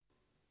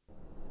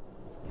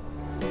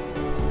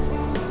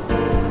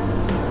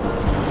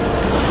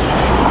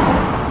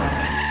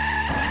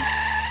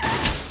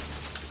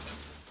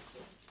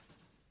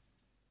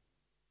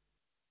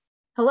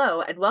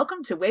and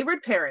welcome to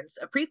Wayward Parents,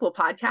 a prequel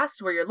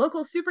podcast where your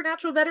local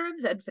supernatural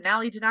veterans and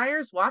finale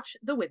deniers watch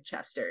the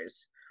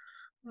Winchesters.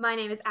 My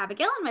name is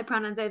Abigail, and my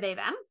pronouns are they,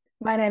 them.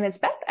 My name is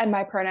Beth, and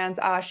my pronouns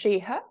are she,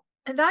 her.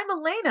 And I'm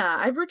Elena.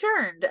 I've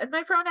returned, and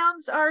my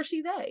pronouns are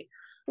she, they.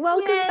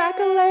 Welcome back,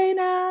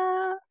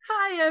 Elena.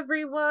 Hi,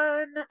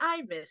 everyone.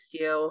 I missed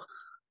you.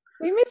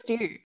 We missed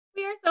you.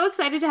 We are so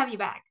excited to have you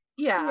back.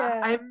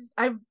 Yeah.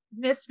 I've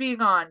missed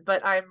being on,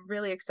 but I'm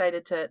really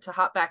excited to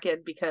hop back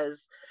in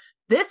because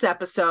this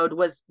episode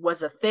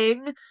was a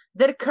thing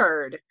that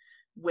occurred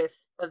with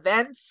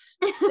events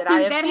that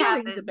I have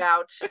feelings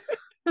about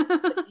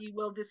that we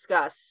will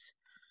discuss.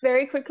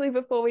 Very quickly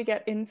before we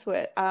get into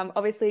it,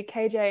 obviously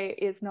KJ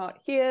is not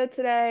here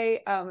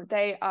today.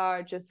 They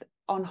are just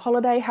on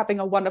holiday, having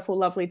a wonderful,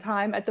 lovely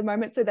time at the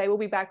moment. So they will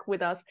be back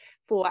with us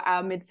for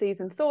our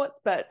mid-season thoughts,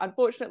 but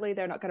unfortunately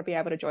they're not going to be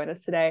able to join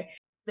us today.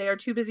 They are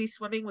too busy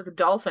swimming with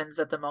dolphins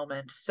at the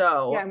moment.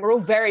 So yeah, and we're all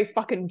very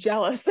fucking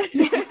jealous.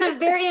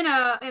 They're in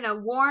a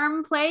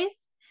warm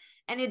place,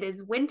 and it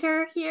is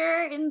winter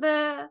here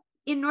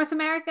in North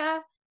America.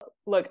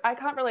 Look, I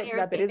can't relate to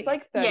that, but it's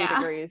like 30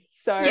 degrees.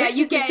 So yeah,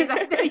 you get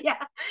that. Yeah,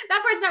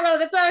 that part's not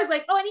relevant. That's why I was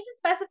like, oh, I need to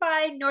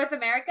specify North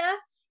America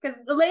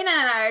because Elena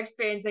and I are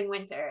experiencing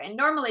winter, and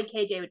normally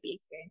KJ would be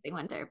experiencing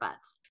winter, but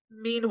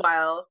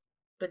meanwhile,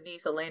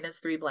 beneath Elena's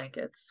 3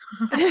 blankets.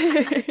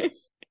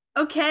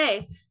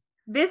 Okay.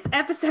 This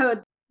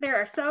episode, there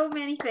are so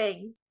many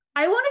things.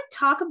 I want to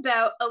talk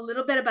about a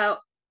little bit about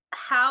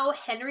how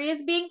Henry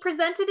is being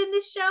presented in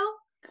this show.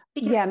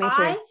 Because yeah, me too.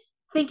 I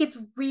think it's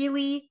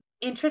really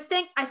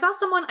interesting. I saw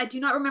someone, I do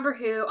not remember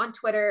who, on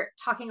Twitter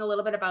talking a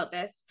little bit about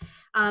this.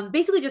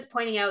 Basically just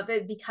pointing out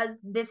that because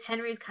this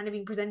Henry is kind of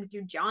being presented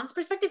through John's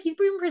perspective, he's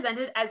being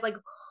presented as like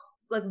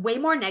way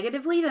more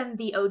negatively than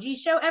the OG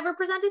show ever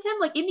presented him.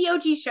 Like in the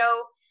OG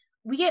show,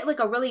 we get like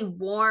a really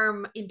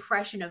warm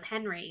impression of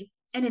Henry.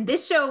 And in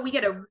this show, we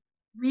get a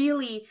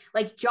really,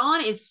 like,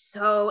 John is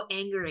so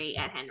angry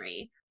at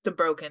Henry. The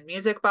broken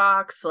music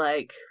box,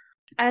 like.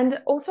 And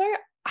also,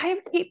 I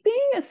keep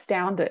being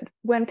astounded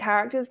when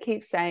characters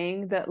keep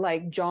saying that,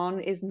 like, John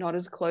is not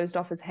as closed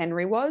off as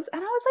Henry was.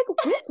 And I was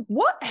like,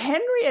 what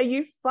Henry are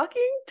you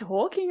fucking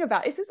talking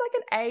about? Is this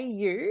like an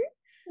AU?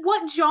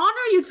 What John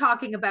are you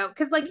talking about?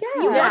 Because, like,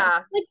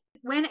 like,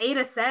 when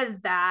Ada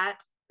says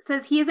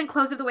he isn't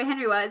closed up the way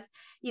Henry was,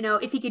 you know,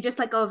 if he could just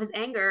let go of his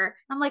anger.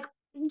 I'm like,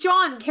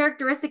 John,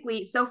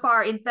 characteristically, so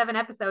far in 7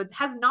 episodes,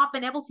 has not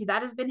been able to.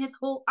 That has been his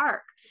whole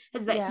arc,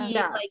 is that he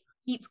like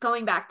keeps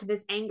going back to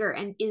this anger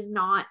and is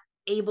not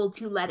able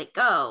to let it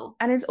go.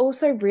 And is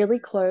also really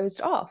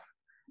closed off.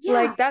 Yeah.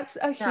 Like, that's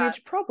a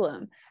huge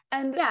problem.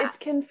 And it's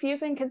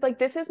confusing because, like,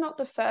 this is not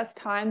the first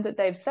time that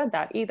they've said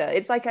that either.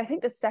 It's like, I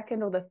think the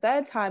second or the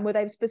third time where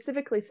they've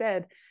specifically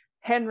said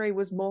Henry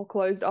was more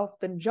closed off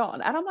than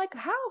John. And I'm like,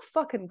 how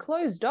fucking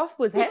closed off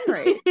was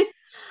Henry?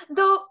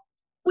 Though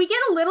we get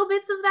a little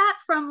bits of that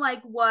from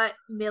like what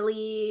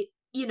Millie,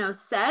 you know,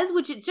 says,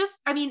 which it just,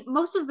 I mean,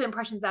 most of the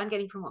impressions that I'm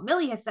getting from what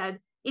Millie has said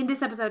in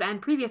this episode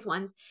and previous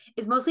ones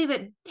is mostly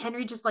that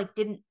Henry just like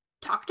didn't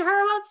talk to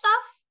her about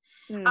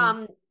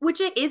stuff, which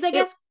it is, I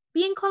guess,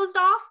 being closed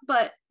off,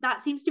 but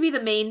that seems to be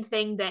the main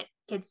thing that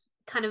gets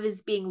kind of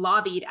is being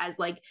lobbied as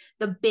like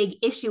the big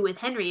issue with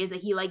Henry is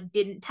that he like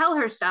didn't tell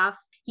her stuff,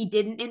 he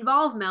didn't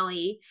involve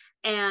Millie,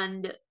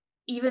 and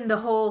even the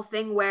whole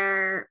thing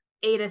where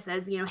Ada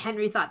says, you know,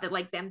 Henry thought that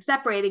like them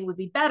separating would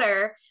be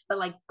better, but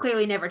like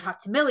clearly never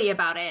talked to Millie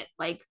about it.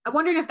 Like, I'm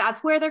wondering if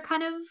that's where they're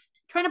kind of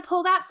trying to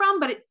pull that from,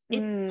 but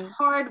it's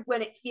hard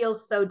when it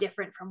feels so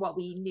different from what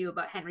we knew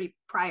about Henry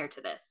prior to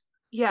this.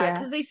 Yeah,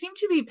 because they seem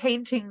to be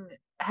painting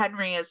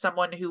Henry as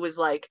someone who was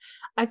like,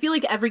 I feel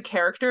like every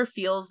character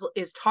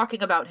is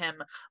talking about him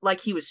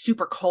like he was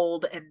super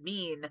cold and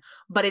mean,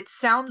 but it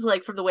sounds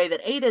like from the way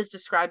that Ada is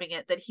describing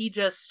it that he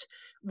just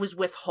was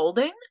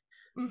withholding.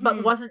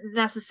 But wasn't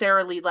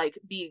necessarily like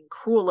being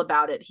cruel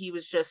about it. He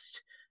was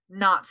just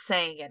not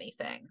saying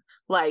anything.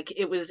 Like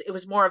it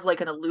was more of like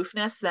an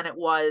aloofness than it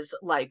was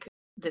like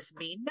this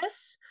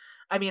meanness.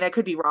 I mean, I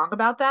could be wrong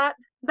about that.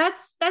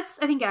 That's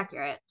I think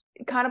accurate.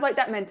 Kind of like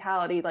that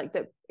mentality like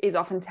that is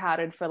often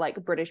touted for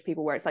like British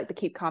people where it's like the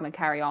keep calm and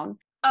carry on.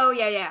 Oh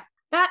yeah.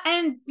 That,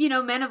 and you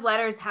know, men of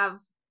letters have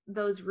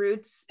those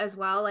roots as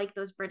well, like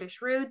those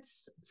British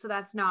roots. So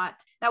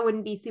that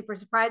wouldn't be super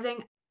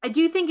surprising. I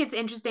do think it's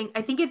interesting.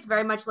 I think it's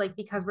very much like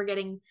because we're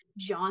getting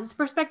John's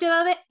perspective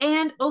of it.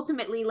 And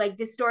ultimately, like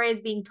this story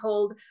is being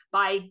told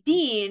by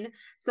Dean.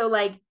 So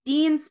like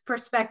Dean's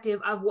perspective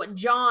of what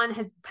John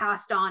has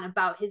passed on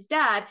about his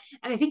dad.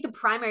 And I think the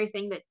primary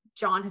thing that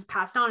John has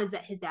passed on is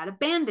that his dad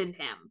abandoned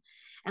him.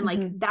 And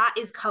like that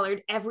is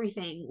colored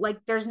everything. Like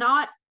there's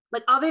not,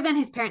 like other than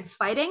his parents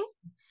fighting,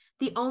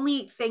 the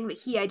only thing that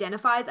he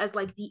identifies as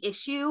like the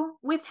issue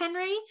with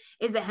Henry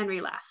is that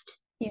Henry left.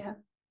 Yeah.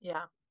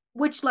 Yeah.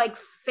 Which, like,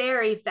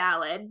 very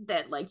valid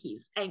that, like,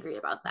 he's angry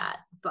about that.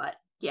 But,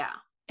 yeah.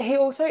 He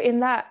also, in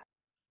that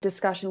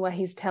discussion where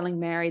he's telling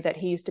Mary that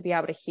he used to be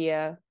able to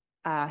hear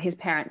his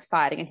parents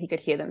fighting and he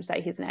could hear them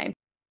say his name,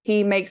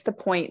 he makes the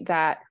point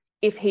that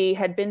if he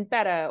had been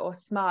better or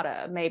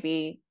smarter,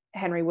 maybe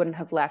Henry wouldn't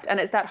have left. And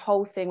it's that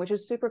whole thing, which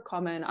is super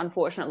common,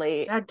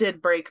 unfortunately. That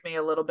did break me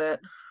a little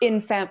bit.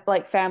 In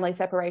family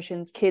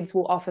separations, kids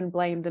will often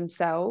blame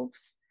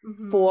themselves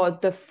for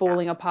the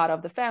falling apart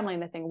of the family,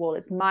 and they think, well,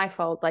 it's my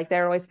fault. Like,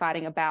 they're always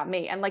fighting about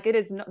me. And like,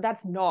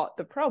 that's not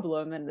the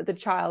problem. And the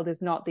child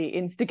is not the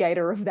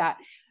instigator of that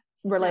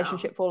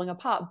relationship falling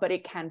apart, but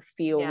it can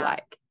feel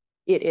like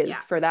it is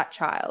for that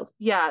child.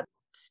 Yeah.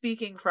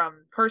 Speaking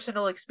from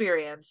personal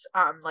experience,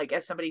 like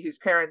as somebody whose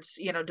parents,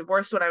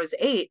 divorced when I was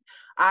 8,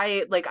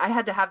 I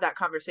had to have that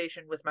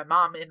conversation with my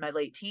mom in my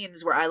late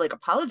teens where I like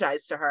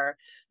apologized to her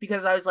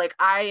because I was like,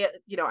 I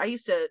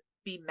used to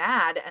be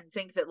mad and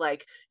think that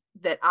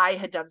that I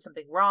had done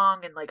something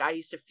wrong, and like I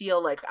used to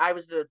feel like I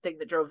was the thing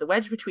that drove the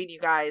wedge between you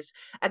guys.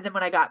 And then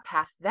when I got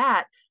past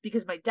that,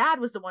 because my dad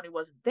was the one who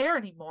wasn't there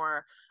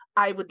anymore,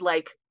 I would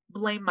like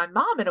blame my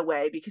mom in a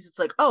way, because it's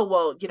like, oh,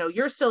 well,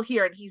 you're still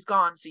here and he's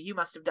gone, so you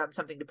must have done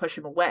something to push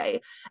him away.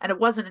 And it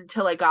wasn't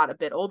until I got a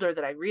bit older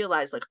that I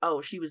realized, like,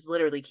 oh, she was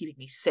literally keeping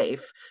me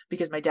safe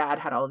because my dad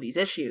had all of these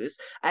issues.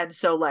 And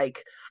so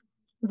like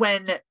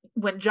when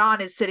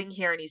John is sitting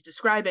here and he's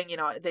describing,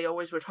 they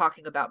always were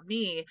talking about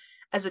me,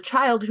 as a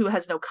child who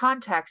has no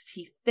context,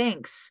 he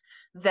thinks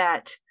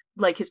that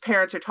like his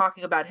parents are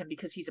talking about him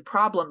because he's a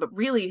problem, but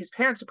really his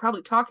parents are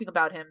probably talking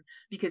about him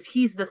because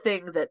he's the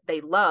thing that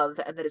they love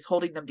and that is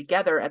holding them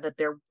together and that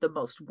they're the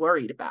most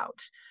worried about.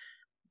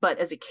 But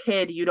as a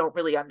kid, you don't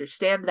really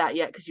understand that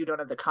yet because you don't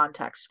have the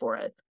context for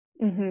it.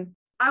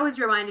 I was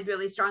reminded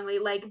really strongly,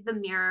 like the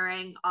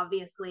mirroring,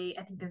 obviously,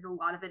 I think there's a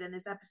lot of it in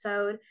this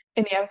episode.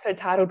 In the episode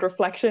titled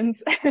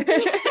Reflections.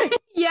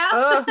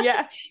 Yeah.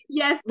 Yeah.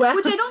 Yes. Well,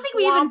 which I don't think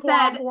we even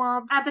said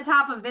at the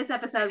top of this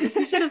episode, which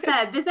we should have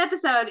said. This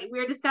episode,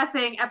 we're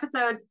discussing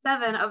episode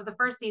 7 of the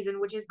first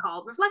season, which is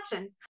called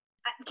Reflections.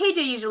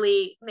 KJ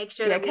usually makes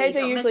sure that we KJ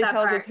don't usually miss that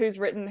tells part. us who's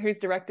written, who's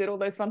directed, all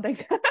those fun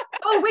things.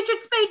 Oh,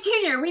 Richard Spade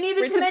Jr. We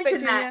needed to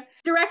mention that.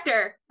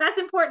 Director. That's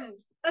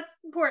important.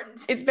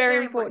 It's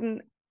very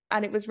important.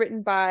 And it was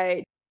written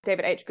by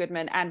David H.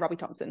 Goodman and Robbie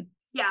Thompson.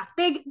 Yeah,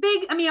 big,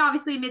 I mean,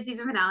 obviously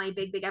mid-season finale,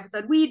 big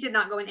episode. We did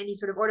not go in any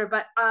sort of order,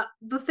 but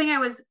the thing I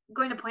was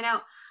going to point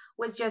out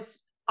was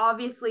just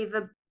obviously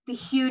the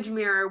huge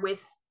mirror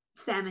with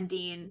Sam and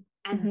Dean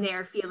and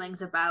their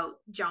feelings about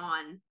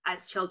John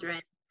as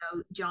children.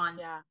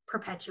 John's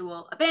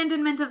perpetual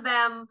abandonment of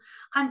them,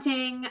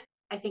 hunting.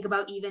 I think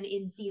about even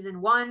in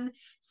season 1,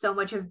 so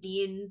much of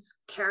Dean's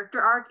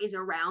character arc is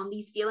around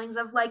these feelings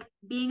of like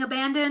being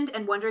abandoned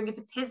and wondering if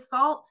it's his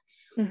fault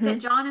that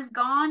John is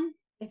gone.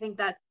 I think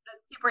that's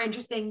a super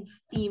interesting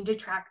theme to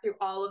track through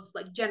all of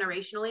like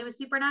generationally with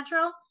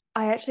Supernatural.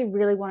 I actually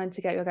really wanted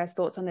to get your guys'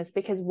 thoughts on this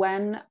because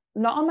not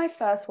on my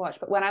first watch,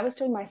 but when I was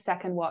doing my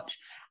second watch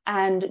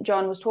and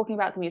John was talking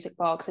about the music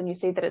box and you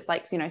see that it's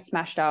like,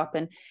 smashed up,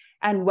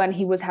 and when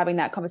he was having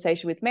that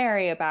conversation with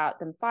Mary about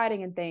them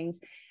fighting and things,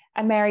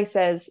 and Mary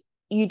says,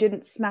 you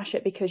didn't smash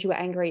it because you were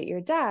angry at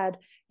your dad,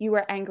 you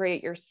were angry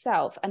at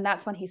yourself. And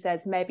that's when he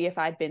says, maybe if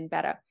I'd been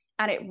better.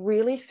 And it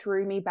really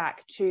threw me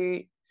back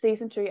to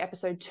season 2,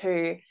 episode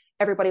 2,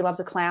 Everybody Loves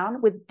a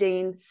Clown, with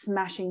Dean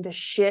smashing the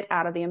shit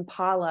out of the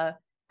Impala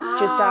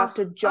just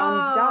after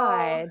John's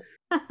died.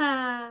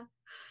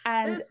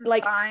 And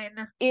like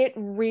fine. it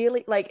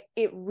really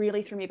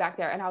threw me back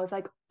there, and I was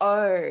like,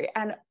 oh.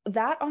 And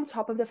that on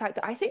top of the fact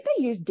that I think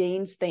they used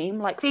Dean's theme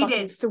like they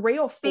did 3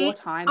 or 4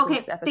 times in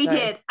this episode. They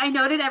did. I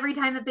noted every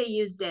time that they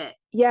used it.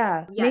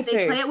 Yeah, me too.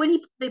 They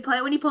play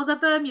it when he pulls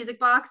out the music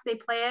box. They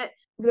play it.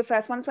 The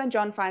first one's when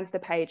John finds the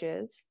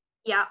pages.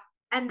 Yeah.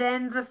 And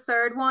then the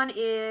third one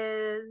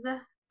is,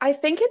 I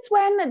think it's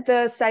when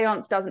the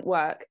seance doesn't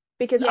work.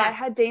 Because I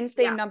had Dean's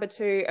theme number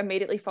 2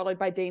 immediately followed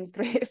by Dean's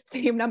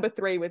theme number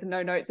 3 with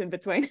no notes in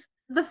between.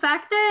 The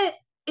fact that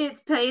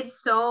it's played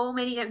so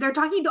many times. They're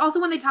talking also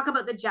when they talk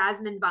about the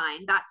Jasmine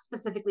Vine, that's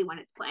specifically when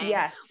it's playing.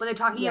 Yes. When they're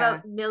talking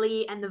about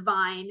Millie and the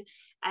vine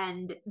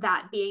and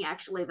that being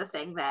actually the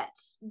thing that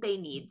they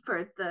need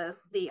for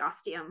the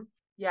ostium.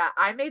 Yeah,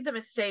 I made the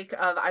mistake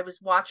of I was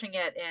watching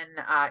it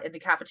in the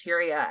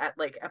cafeteria at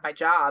my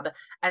job,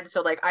 and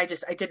so I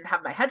didn't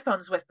have my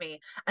headphones with me,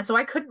 and so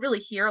I couldn't really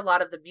hear a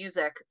lot of the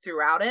music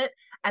throughout it.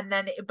 And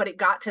then, but it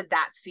got to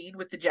that scene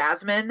with the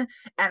Jasmine,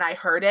 and I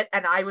heard it,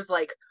 and I was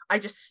like, I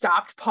just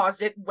stopped,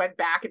 paused it, went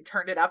back, and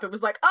turned it up. It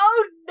was like,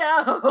 oh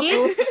no!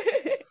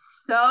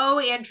 It's so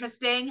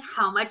interesting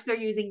how much they're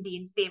using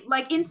Dean's theme.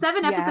 Like in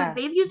 7 episodes,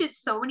 they've used it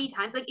so many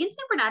times. Like in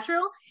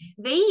Supernatural,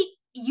 they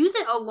use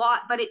it a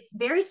lot, but it's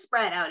very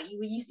spread out.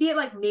 You see it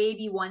like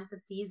maybe once a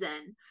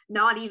season,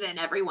 not even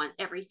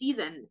every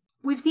season.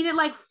 We've seen it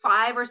like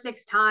 5 or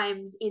 6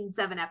 times in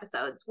 7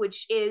 episodes,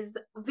 which is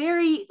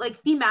very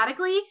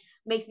thematically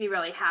makes me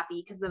really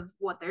happy because of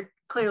what they're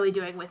clearly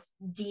doing with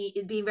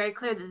Dean, being very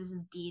clear that this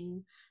is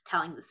Dean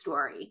telling the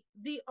story.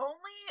 The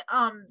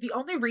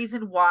only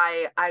reason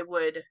why I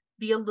would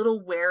be a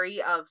little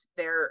wary of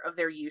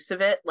their use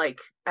of it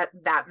at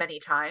that many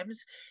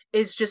times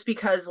is just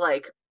because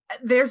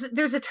there's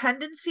a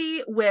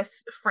tendency with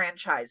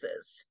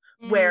franchises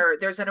where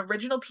there's an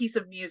original piece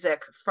of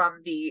music from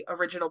the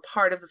original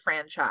part of the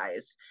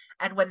franchise.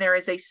 And when there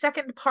is a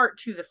second part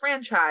to the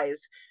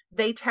franchise,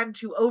 they tend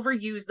to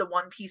overuse the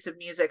one piece of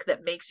music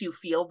that makes you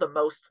feel the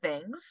most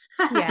things.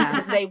 Yeah.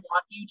 Because they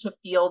want you to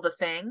feel the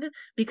thing.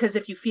 Because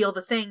if you feel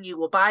the thing, you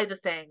will buy the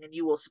thing and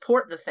you will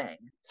support the thing.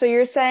 So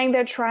you're saying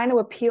they're trying to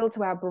appeal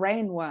to our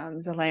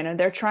brainworms, Elena.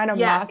 They're trying to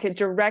market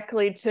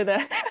directly to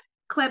the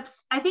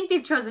clips. I think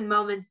they've chosen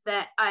moments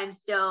that I'm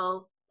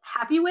still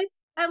happy with,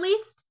 at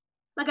least.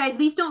 Like, I at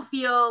least don't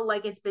feel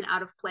like it's been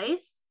out of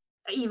place,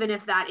 even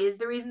if that is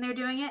the reason they're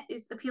doing it,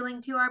 is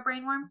appealing to our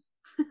brainworms.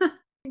 I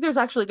think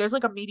there's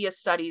like a media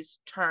studies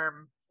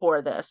term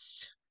for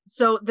this.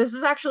 So this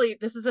is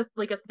a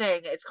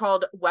thing. It's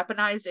called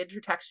weaponized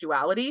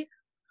intertextuality.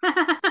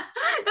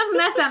 Doesn't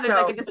that sound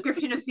like a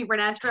description of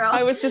Supernatural?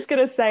 I was just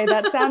gonna say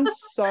that sounds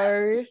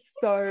so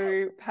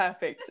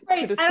perfect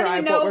to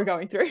describe what we're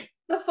going through.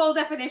 The full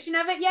definition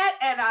of it yet,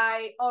 and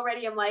I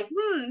already am like,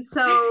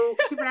 so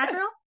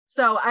Supernatural?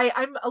 So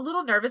I'm a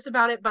little nervous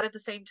about it, but at the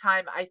same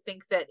time, I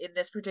think that in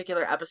this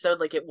particular episode,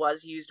 like, it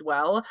was used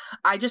well.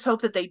 I just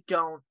hope that they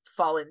don't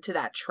fall into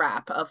that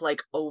trap of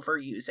like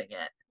overusing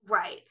it.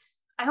 Right.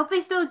 I hope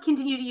they still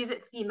continue to use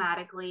it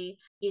thematically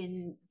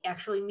in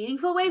actually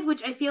meaningful ways,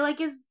 which I feel like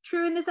is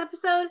true in this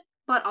episode.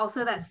 But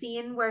also that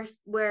scene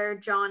where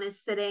John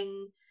is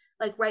sitting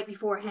like right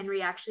before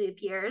Henry actually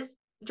appears.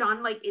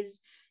 John like is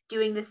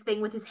doing this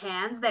thing with his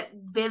hands that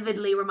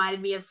vividly reminded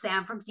me of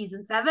Sam from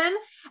season 7,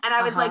 and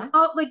I was like,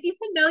 oh, like these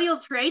familial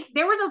traits.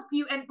 There was a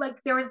few, and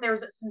like there was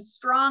some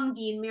strong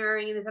Dean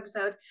mirroring in this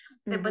episode,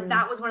 but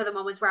that was one of the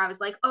moments where I was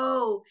like,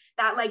 oh,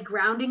 that like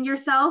grounding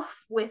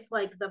yourself with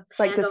like the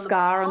like the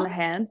scar on the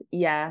hand,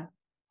 yeah,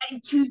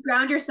 and to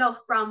ground yourself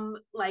from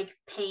like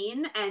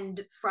pain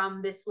and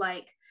from this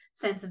like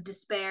sense of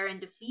despair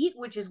and defeat,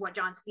 which is what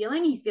John's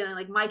feeling. He's feeling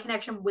like my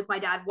connection with my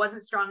dad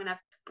wasn't strong enough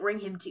to bring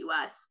him to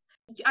us.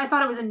 I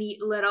thought it was a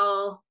neat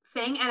little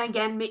thing. And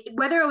again,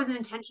 whether it was an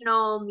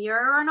intentional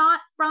mirror or not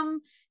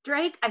from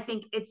Drake, I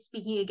think it's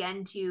speaking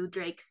again to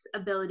Drake's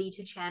ability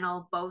to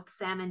channel both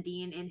Sam and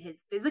Dean in his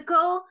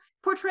physical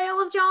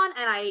portrayal of John.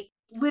 And I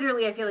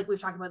feel like we've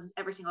talked about this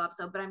every single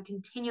episode, but I'm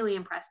continually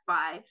impressed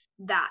by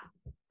that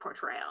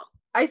portrayal.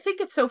 I think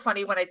it's so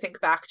funny when I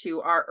think back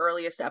to our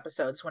earliest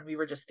episodes when we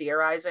were just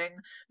theorizing,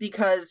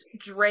 because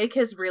Drake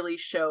has really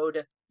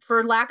showed,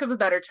 for lack of a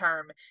better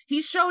term,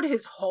 he showed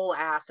his whole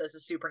ass as a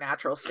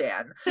Supernatural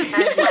stan.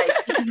 And like,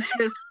 he's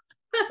just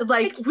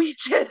like, we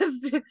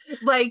just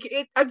like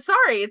it. I'm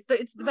sorry, it's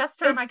the best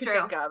term I could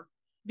think of.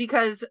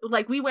 Because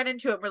like we went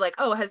into it, we're like,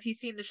 oh, has he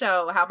seen the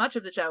show? How much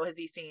of the show has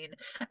he seen?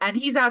 And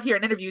he's out here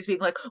in interviews being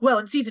like, well,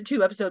 in season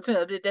 2, episode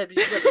 5, and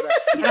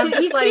I'm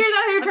just he's out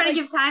here trying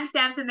to give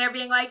timestamps, and they're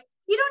being like,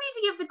 you don't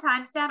need to give the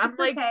timestamp. I'm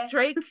like, okay.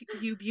 Drake,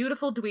 you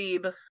beautiful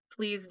dweeb,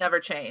 please never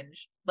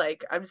change.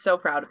 Like, I'm so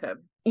proud of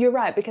him. You're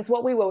right, because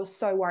what we were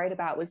so worried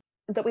about was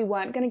that we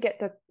weren't going to get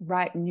the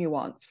right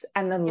nuance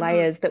and the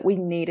layers that we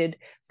needed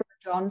for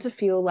John to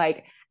feel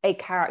like a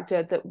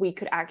character that we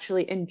could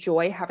actually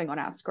enjoy having on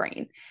our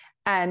screen,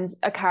 and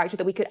a character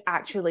that we could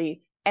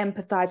actually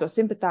empathize or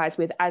sympathize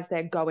with as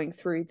they're going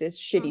through this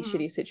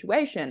shitty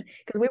situation.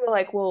 Because we were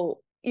like,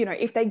 well, you know,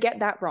 if they get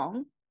that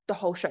wrong, the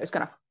whole show is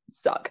going to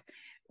suck.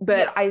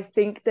 But I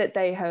think that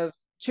they have,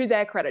 to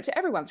their credit, to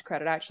everyone's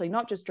credit, actually,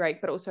 not just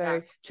Drake, but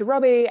also to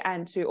Robbie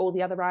and to all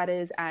the other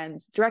writers and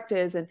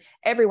directors and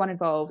everyone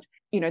involved,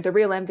 you know, the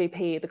real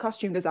MVP, the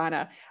costume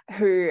designer,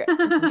 who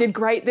did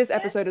great this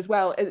episode as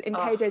well. In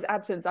KJ's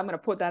absence, I'm going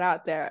to put that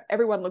out there.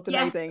 Everyone looked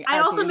amazing. I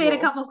also made a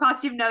couple of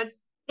costume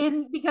notes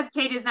because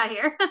KJ's not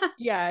here.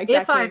 Yeah,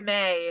 exactly. If I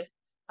may,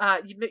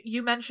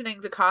 you mentioning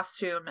the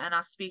costume and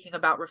us speaking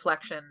about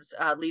reflections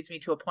leads me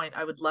to a point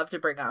I would love to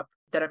bring up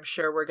that I'm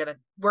sure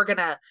we're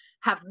gonna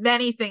have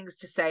many things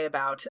to say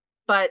about.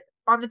 But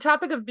on the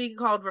topic of being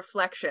called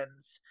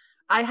reflections,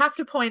 I have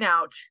to point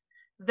out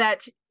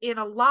that in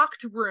a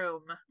locked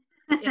room,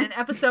 in an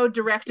episode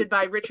directed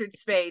by Richard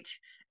Speight,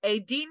 a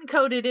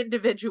Dean-coded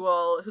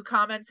individual who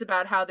comments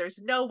about how there's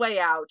no way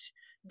out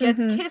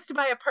gets kissed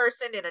by a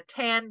person in a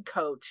tan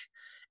coat.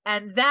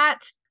 And that,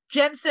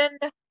 Jensen...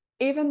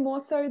 Even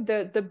more so,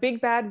 the big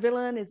bad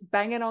villain is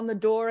banging on the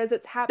door as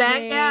it's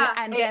happening.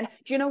 And then,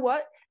 do you know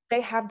what?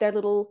 They have their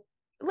little,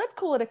 let's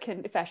call it a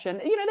confession.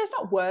 You know, there's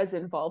not words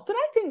involved, but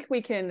I think we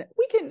can,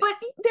 but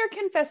they're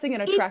confessing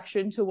an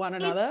attraction to one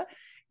another.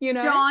 You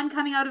know, John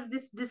coming out of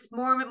this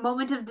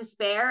moment of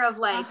despair of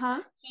like,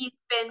 he's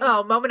been...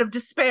 moment of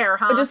despair,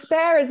 huh?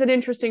 Despair is an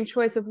interesting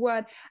choice of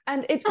word.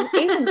 And it's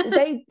even,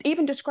 they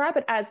even describe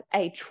it as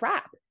a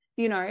trap.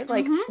 You know,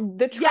 like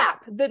the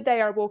trap that they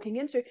are walking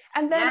into.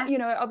 And then, you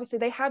know, obviously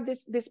they have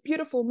this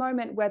beautiful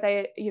moment where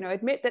they, you know,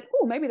 admit that,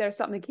 oh, maybe there's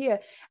something here.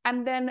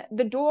 And then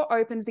the door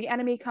opens, the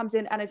enemy comes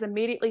in and is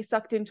immediately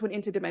sucked into an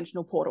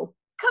interdimensional portal.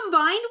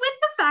 Combined with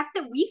the fact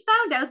that we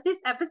found out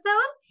this episode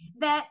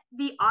that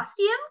the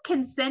ostium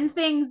can send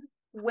things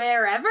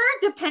wherever,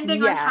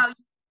 depending on how you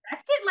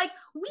direct it. Like,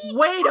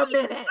 wait a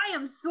minute. I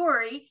am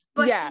sorry,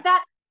 but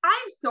that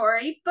I'm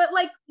sorry, but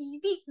like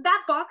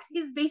that box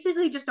is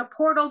basically just a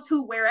portal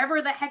to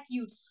wherever the heck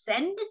you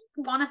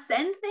want to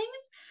send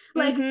things.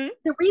 Like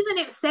the reason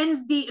it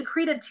sends the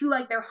Akrita to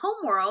like their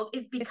home world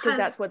is because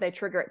that's what they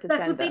trigger it to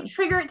that's send what them. they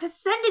trigger it to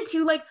send it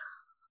to. Like,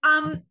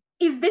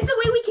 is this a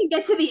way we can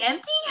get to the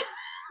empty?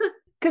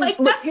 Because like,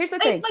 look, here's the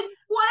thing. Like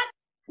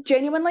what?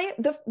 Genuinely,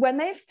 when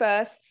they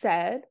first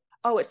said,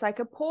 oh, it's like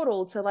a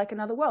portal to like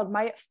another world,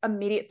 my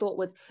immediate thought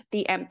was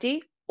the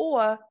empty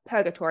or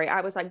purgatory.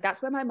 I was like,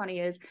 that's where my money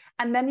is.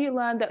 And then you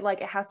learn that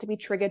like it has to be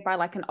triggered by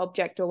like an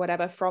object or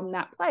whatever from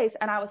that place.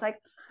 And I was like,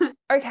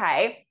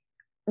 okay,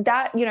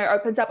 that, you know,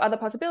 opens up other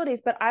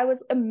possibilities. But I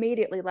was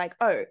immediately like,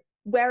 oh,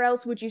 where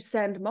else would you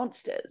send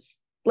monsters?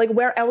 Like,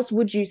 where else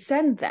would you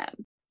send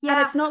them? Yeah.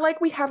 And it's not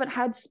like we haven't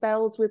had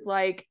spells with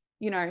like,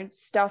 you know,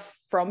 stuff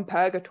from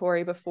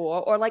purgatory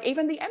before, or like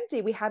even the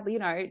empty. We had, you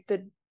know,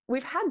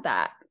 we've had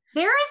that.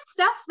 There is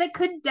stuff that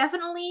could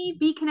definitely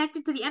be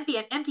connected to the empty.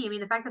 I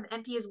mean, the fact that the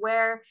empty is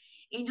where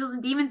angels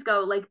and demons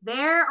go. Like,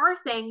 there are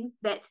things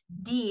that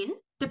Dean,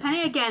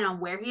 depending again on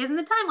where he is in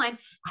the timeline,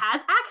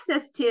 has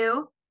access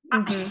to.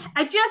 I'm trying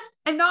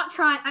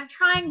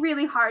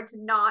really hard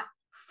to not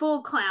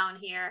full clown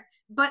here,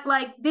 but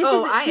like this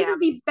is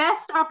the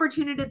best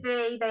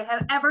opportunity they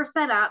have ever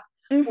set up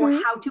for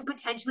how to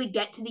potentially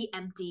get to the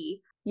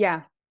empty.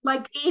 Yeah,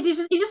 like it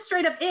just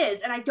straight up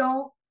is, and I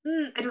don't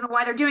know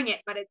why they're doing it,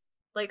 but it's.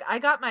 Like, I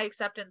got my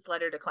acceptance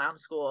letter to clown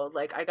school.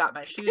 Like, I got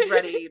my shoes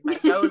ready. My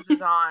nose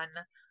is on.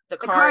 The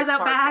car's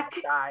out back.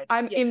 Outside.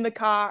 I'm in the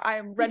car. I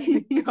am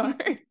ready to go.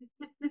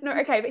 No,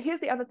 okay, but here's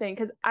the other thing,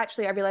 because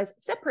actually I realized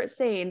separate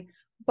scene,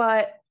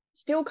 but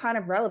still kind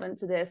of relevant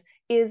to this,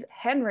 is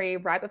Henry,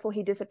 right before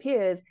he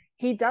disappears,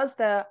 he does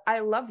the I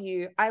love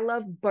you, I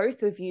love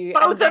both of you.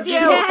 Both of you!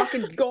 Yes.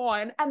 Fucking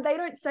gone. And they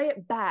don't say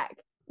it back.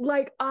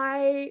 Like,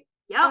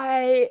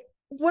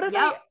 what are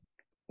they,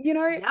 you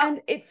know,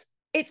 and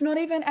it's not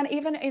even, and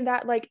even in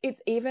that, like,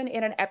 it's even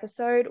in an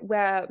episode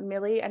where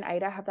Millie and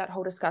Ada have that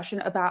whole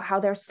discussion about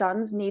how their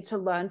sons need to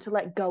learn to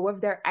let go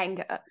of their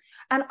anger.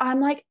 And I'm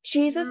like,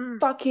 Jesus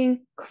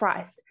fucking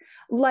Christ.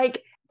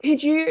 Like,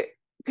 could you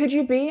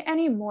be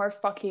any more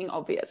fucking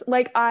obvious?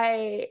 Like,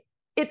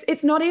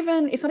 it's not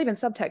even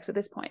subtext at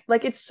this point.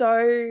 Like, it's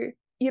so,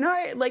 you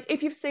know, like,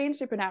 if you've seen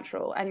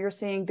Supernatural and you're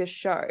seeing this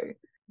show,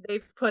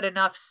 they've put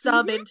enough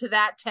sub into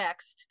that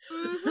text.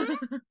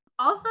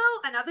 Also,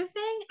 another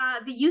thing,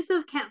 the use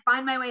of "Can't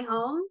Find My Way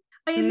Home"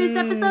 in this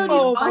episode is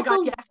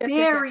also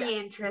very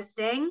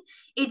interesting.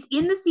 It's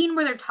in the scene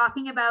where they're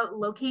talking about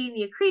locating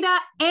the Akrita,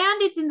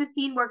 and it's in the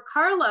scene where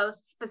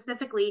Carlos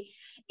specifically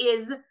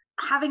is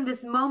having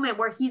this moment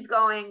where he's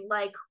going,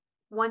 like,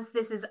 once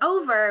this is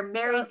over,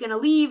 Mary's gonna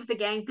leave, the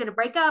gang's gonna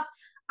break up,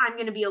 I'm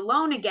gonna be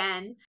alone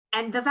again.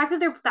 And the fact that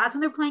that's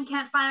when they're playing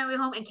 "Can't Find My Way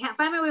Home," and "Can't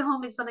Find My Way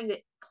Home" is something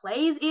that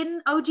plays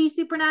in OG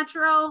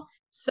Supernatural.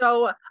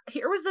 So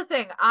here was the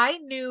thing. I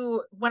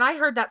knew when I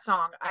heard that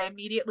song, I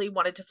immediately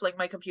wanted to fling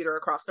my computer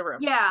across the room.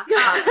 Yeah.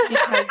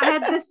 I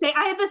had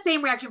the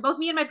same reaction. Both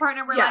me and my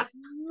partner were like,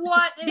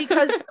 what?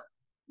 Because,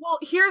 well,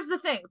 here's the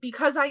thing.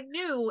 Because I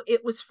knew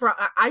it was from,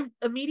 I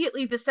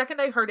immediately, the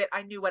second I heard it,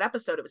 I knew what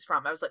episode it was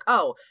from. I was like,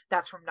 oh,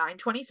 that's from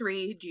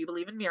 923. Do you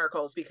believe in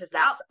miracles? Because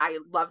I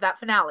love that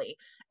finale.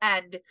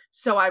 And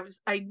so I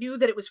knew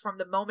that it was from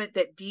the moment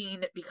that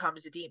Dean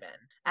becomes a demon.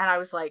 And I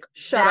was like,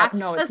 shut up.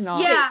 No, it's not.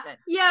 Statement.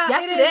 Yeah.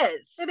 Yes, it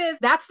is. It is.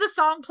 That's the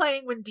song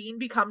playing when Dean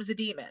becomes a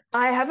demon.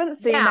 I haven't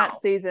seen that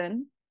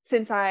season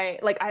since I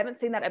haven't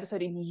seen that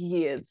episode in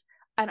years.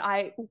 And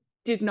I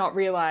did not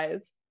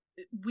realize.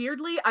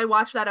 Weirdly, I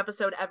watch that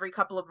episode every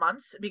couple of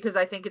months because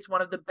I think it's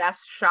one of the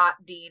best shot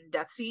Dean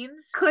death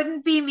scenes.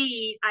 Couldn't be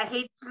me. I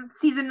hate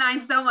season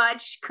 9 so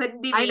much.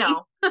 Couldn't be me. I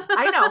know.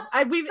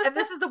 And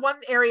this is the one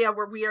area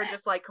where we are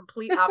just like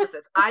complete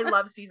opposites. I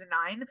love season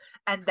 9,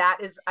 and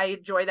I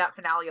enjoy that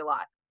finale a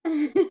lot.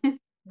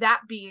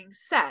 That being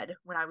said,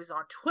 when I was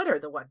on Twitter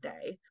the one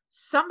day,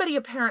 somebody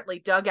apparently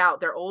dug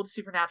out their old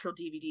Supernatural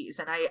DVDs,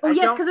 and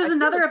because there's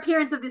another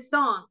appearance of this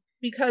song.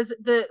 Because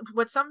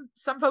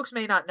some folks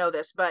may not know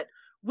this, but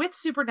with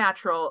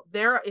Supernatural,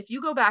 if you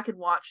go back and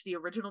watch the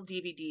original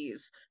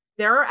DVDs,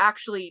 there are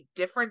actually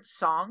different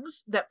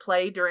songs that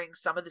play during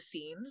some of the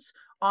scenes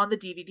on the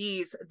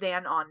DVDs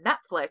than on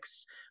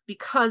Netflix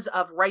because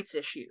of rights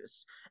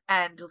issues.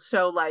 And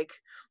so, like,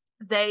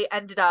 they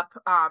ended up,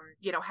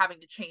 having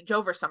to change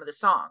over some of the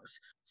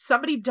songs.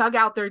 Somebody dug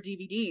out their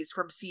DVDs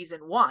from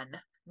season 1.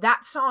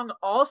 That song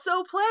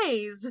also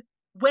plays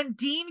when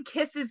Dean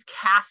kisses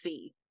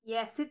Cassie.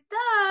 Yes, it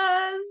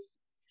does.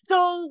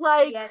 So,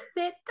 like... Yes,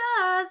 it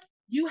does.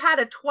 You had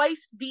a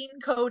twice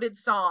Dean-coded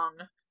song.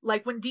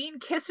 Like, when Dean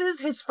kisses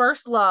his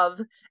first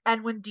love,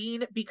 and when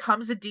Dean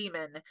becomes a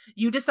demon,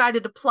 you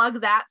decided to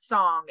plug that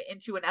song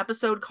into an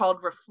episode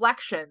called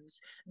Reflections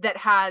that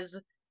has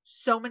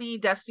so many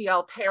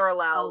Destiel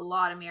parallels. A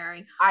lot of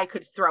mirroring. I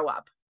could throw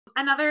up.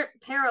 Another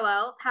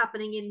parallel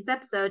happening in this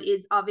episode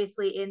is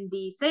obviously in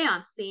the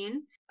seance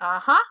scene.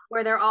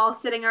 Where they're all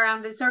sitting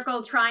around in a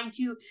circle trying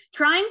to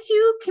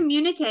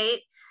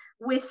communicate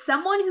with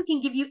someone who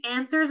can give you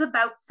answers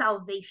about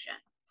salvation.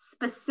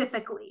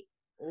 specifically.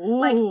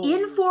 Ooh. Like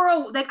in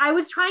 40, like I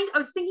was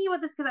thinking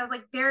about this because I was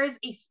like, there is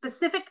a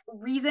specific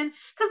reason,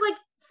 because like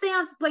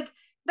seance, like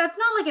that's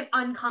not like an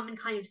uncommon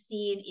kind of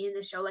scene in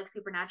the show, like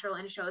Supernatural,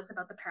 in a show that's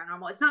about the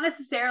paranormal. It's not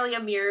necessarily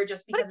a mirror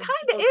just because but it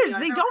kind of is.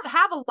 They don't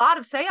have a lot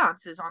of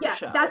seances on the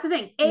show. That's the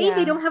thing. A,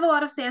 they don't have a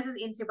lot of seances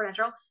in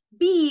Supernatural.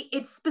 B,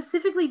 it's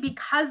specifically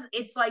because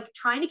it's like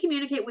trying to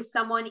communicate with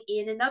someone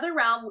in another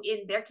realm.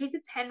 In their case,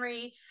 it's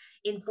Henry.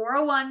 In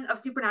 401 of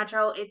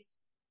Supernatural,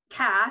 it's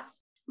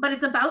Cass. But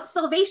it's about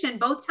salvation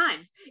both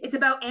times. It's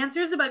about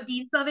answers about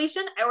Dean's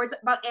salvation, or it's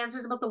about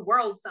answers about the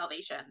world's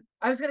salvation.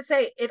 I was going to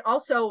say, it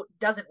also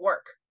doesn't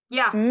work.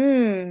 Yeah.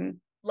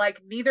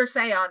 Like, neither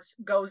seance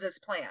goes as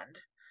planned.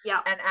 Yeah.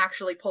 And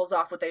actually pulls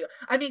off what they...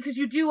 I mean, because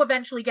you do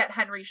eventually get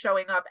Henry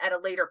showing up at a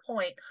later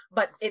point,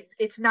 but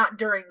it's not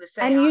during the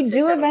seance. And you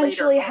do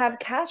eventually have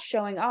Cass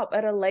showing up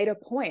at a later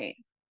point.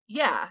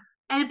 Yeah.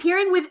 And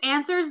appearing with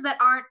answers that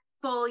aren't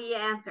fully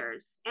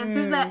answers.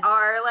 Answers that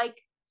are, like,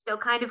 still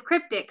kind of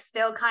cryptic,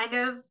 still kind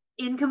of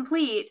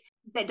incomplete,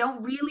 that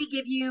don't really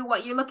give you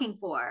what you're looking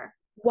for.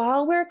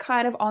 While we're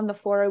kind of on the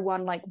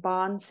 401 like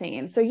barn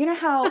scene, so you know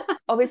how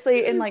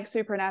obviously in like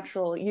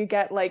Supernatural you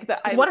get like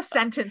what a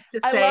sentence to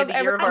say, the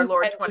year of our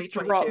Lord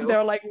 2022.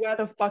 They're like, where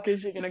the fuck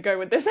is she gonna go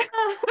with this? I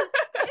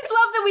just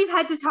love that we've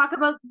had to talk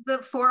about the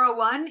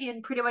 401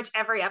 in pretty much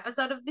every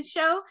episode of the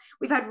show.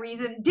 We've had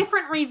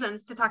different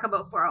reasons to talk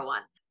about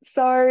 401.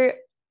 So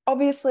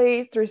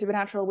obviously through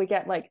Supernatural we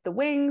get like the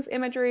wings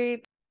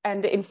imagery,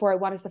 and in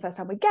 401 is the first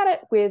time we get it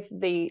with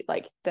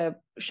the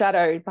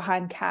shadow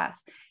behind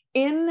Cass.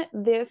 In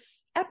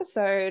this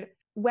episode,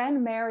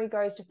 when Mary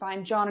goes to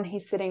find John and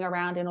he's sitting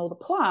around in all the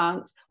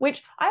plants,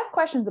 which I have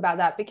questions about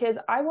that, because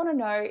I want to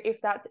know if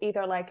that's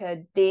either like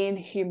a Dean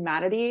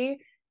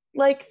humanity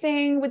like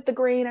thing with the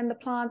green and the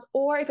plants,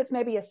 or if it's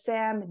maybe a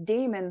Sam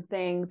demon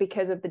thing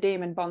because of the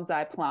demon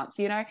bonsai plants,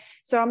 you know?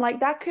 So I'm like,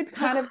 that could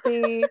kind of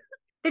be...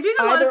 They're doing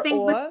a lot of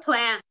things with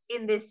plants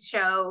in this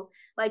show,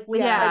 like with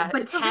like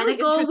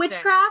botanical really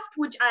witchcraft,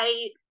 which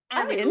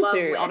I'm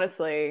into,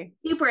 honestly.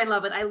 Super in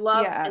love with. I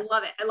love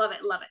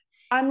it.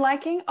 I'm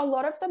liking a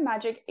lot of the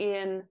magic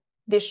in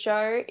this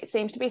show. It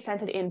seems to be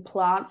centered in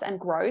plants and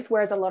growth,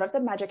 whereas a lot of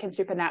the magic in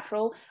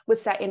Supernatural was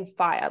set in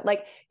fire.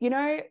 Like, you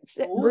know,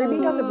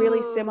 Ruby does a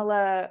really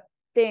similar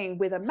thing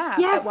with a map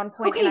at one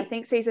point in I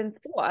think season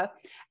 4,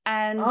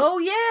 and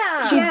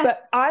but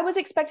I was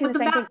expecting the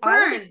same thing.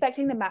 I was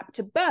expecting the map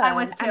to burn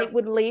and it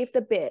would leave the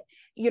bit,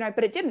 you know,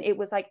 but it didn't. It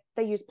was like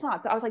they used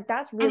plants. So I was like,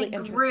 that's really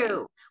interesting.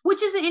 Grew.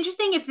 Which is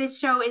interesting if this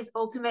show is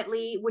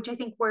ultimately, which I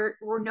think we're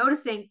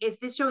noticing, if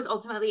this show is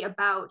ultimately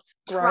about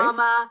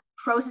trauma,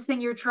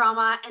 processing your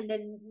trauma, and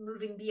then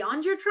moving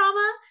beyond your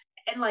trauma,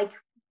 and like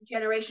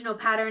generational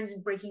patterns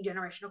and breaking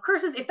generational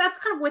curses. If that's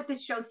kind of what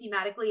this show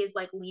thematically is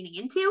like leaning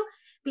into,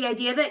 the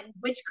idea that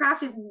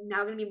witchcraft is now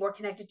going to be more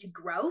connected to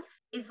growth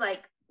is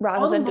like,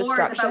 rather than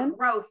destruction, about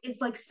growth is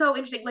like so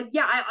interesting. Like,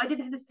 yeah, I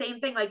did the same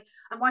thing. Like,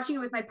 I'm watching it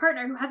with my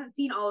partner who hasn't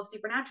seen all of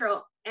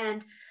Supernatural,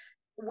 and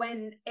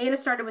when Ada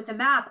started with the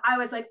map, I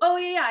was like, oh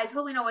yeah, I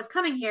totally know what's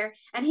coming here.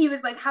 And he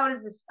was like, how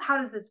does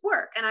this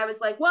work? And I was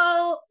like,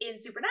 well, in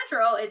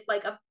Supernatural, it's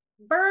like a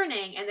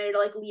burning, and then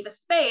it'll like leave a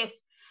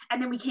space,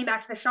 and then we came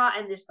back to the shot,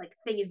 and this like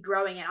thing is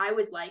growing, and I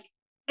was like,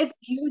 it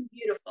was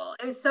beautiful.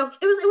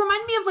 It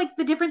reminded me of like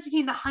the difference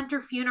between the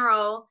Hunter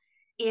funeral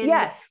in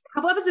a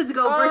couple episodes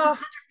ago versus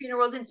Hunter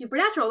funerals in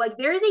Supernatural. Like,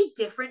 there is a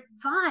different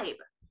vibe.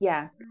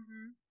 Yeah.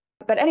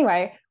 But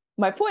anyway,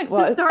 my point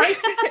was sorry.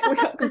 We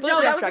got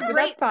completely off track, but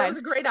that's fine. That was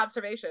a great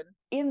observation.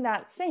 In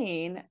that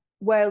scene,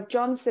 where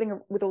John's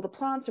sitting with all the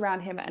plants around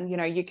him, and you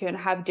know, you can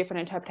have different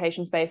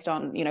interpretations based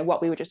on, you know,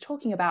 what we were just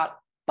talking about,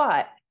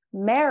 but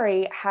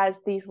Mary has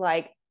these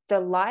like the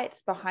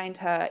lights behind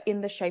her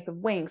in the shape of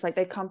wings, like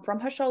they come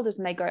from her shoulders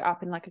and they go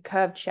up in like a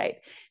curved shape.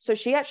 So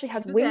she actually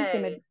has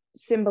wing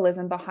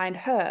symbolism behind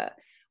her,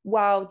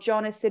 while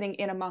John is sitting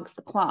in amongst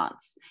the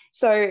plants.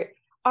 So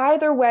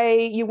either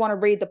way you want to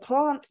read the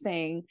plant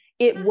thing,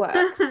 it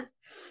works.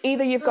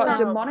 Either you've got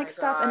demonic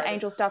stuff and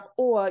angel stuff,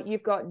 or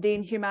you've got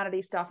Dean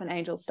humanity stuff and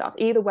angel stuff.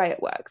 Either way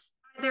it works.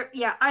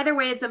 Either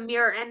way it's a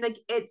mirror, and like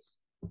it's...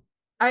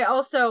 I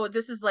also,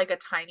 this is like a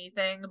tiny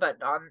thing,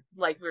 but on,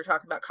 like we were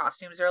talking about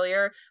costumes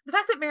earlier, the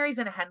fact that Mary's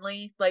in a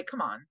Henley, like,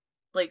 come on.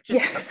 Like,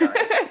 just, I'm sorry.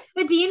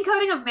 The Dean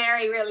coding of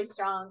Mary really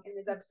strong in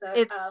this episode.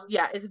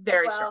 It's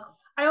very strong.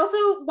 I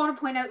also want to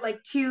point out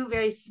like two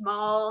very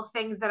small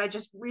things that I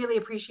just really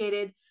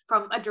appreciated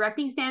from a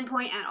directing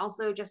standpoint and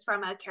also just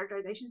from a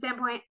characterization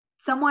standpoint.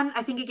 Someone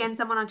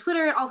on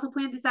Twitter also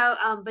pointed this out,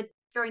 but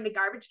throwing the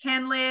garbage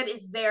can lid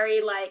is very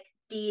like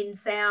Dean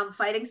Sam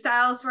fighting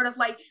style, sort of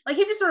like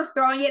him just sort of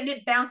throwing it and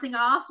it bouncing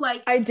off.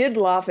 Like, I did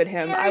laugh at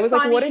him. I was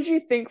funny. Like, what did you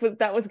think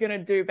that was gonna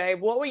do,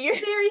 babe? What were you?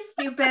 Very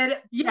stupid.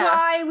 Yeah.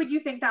 Why would you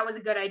think that was a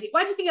good idea?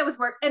 Why do you think that was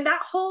work? And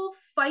that whole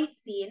fight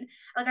scene,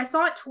 like I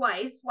saw it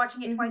twice,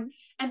 watching it twice,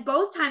 and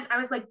both times I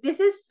was like, this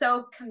is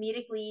so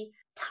comedically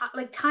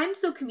timed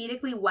so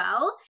comedically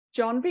well.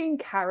 John being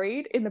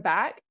carried in the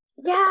back.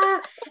 Yeah,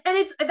 and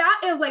it's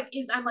that like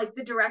is I'm like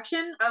the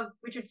direction of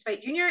Richard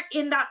Speight Jr.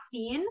 in that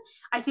scene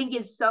I think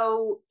is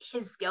so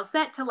his skill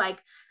set to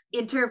like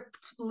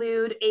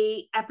interlude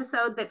a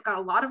episode that's got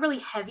a lot of really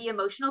heavy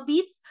emotional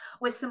beats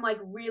with some like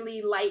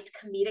really light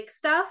comedic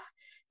stuff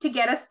to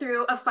get us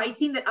through a fight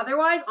scene that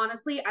otherwise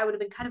honestly I would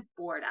have been kind of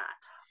bored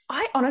at.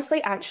 I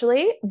honestly,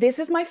 actually, this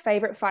is my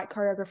favorite fight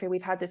choreography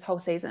we've had this whole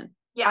season.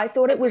 Yeah, I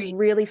thought it was agreed.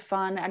 really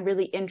fun and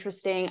really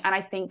interesting. And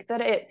I think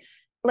that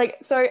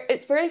so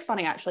it's very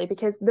funny actually,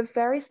 because the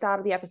very start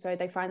of the episode,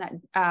 they find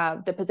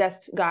that the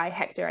possessed guy,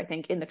 Hector, I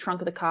think, in the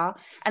trunk of the car.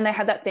 And they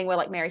have that thing where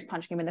like Mary's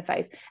punching him in the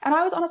face. And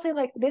I was honestly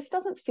like, this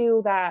doesn't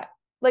feel that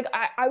like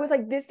I was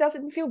like, this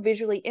doesn't feel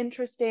visually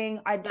interesting.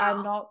 I'm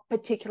not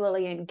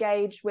particularly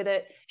engaged with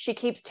it. She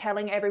keeps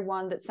telling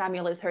everyone that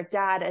Samuel is her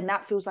dad, and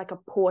that feels like a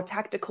poor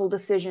tactical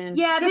decision.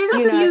 Yeah, there's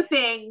a few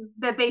things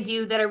that they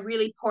do that are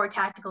really poor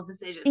tactical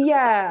decisions.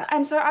 Yeah,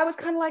 and so I was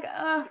kind of like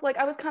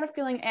I was kind of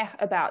feeling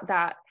about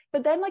that.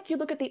 But then, like, you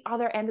look at the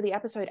other end of the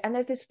episode, and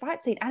there's this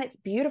fight scene, and it's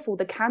beautiful.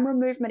 The camera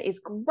movement is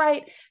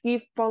great. You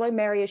follow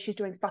Mary as she's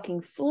doing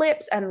fucking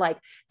flips, and like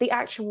the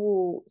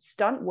actual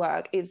stunt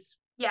work is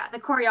the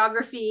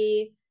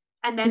choreography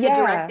and then the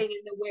directing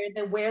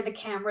and where the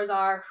cameras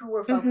are, who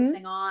we're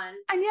focusing on.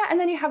 And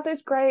then you have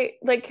those great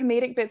like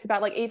comedic bits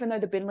about like, even though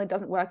the bin lid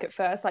doesn't work at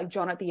first, like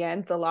John at the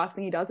end, the last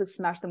thing he does is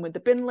smash them with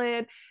the bin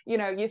lid. You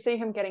know, you see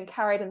him getting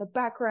carried in the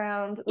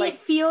background. Like, it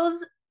feels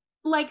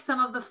like some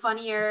of the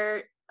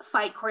funnier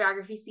fight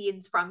choreography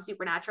scenes from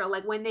Supernatural,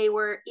 like when they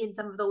were in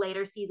some of the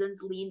later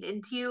seasons leaned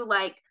into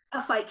like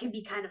a fight can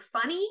be kind of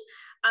funny.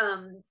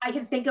 I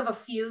can think of a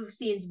few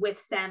scenes with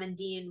Sam and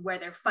Dean where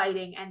they're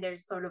fighting and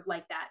there's sort of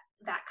like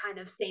that kind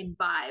of same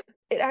vibe.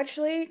 It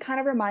actually kind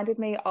of reminded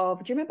me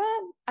of, do you remember,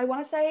 I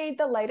want to say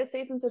the later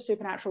seasons of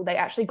Supernatural, they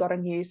actually got a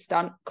new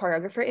stunt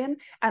choreographer in,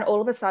 and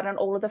all of a sudden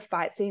all of the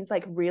fight scenes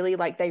like really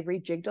like they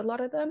rejigged a lot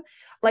of them.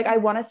 Like I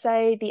want to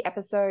say the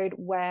episode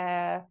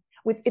where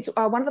it's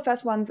one of the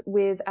first ones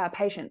with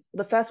Patience,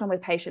 the first one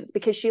with Patience,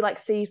 because she like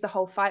sees the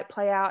whole fight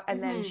play out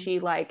and then she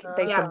like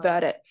they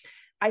subvert it.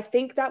 I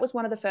think that was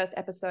one of the first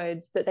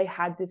episodes that they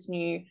had this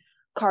new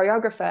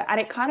choreographer,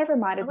 and it kind of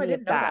reminded me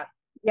of that.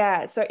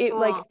 Yeah, so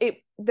it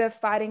the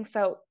fighting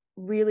felt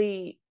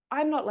really,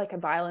 I'm not like a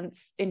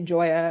violence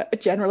enjoyer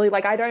generally.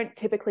 Like I don't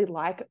typically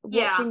like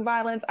watching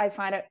violence. I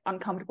find it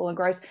uncomfortable and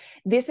gross.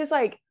 This is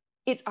like,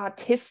 it's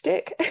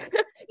artistic.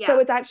 So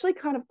it's actually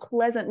kind of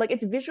pleasant. Like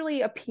it's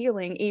visually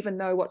appealing, even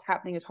though what's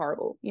happening is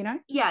horrible, you know?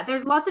 Yeah,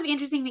 there's lots of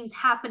interesting things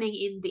happening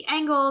in the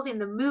angles, in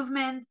the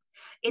movements.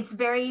 It's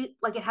very,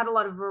 like, it had a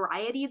lot of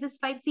variety, this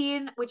fight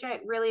scene, which I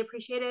really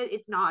appreciated.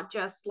 It's not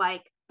just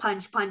like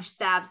punch, punch,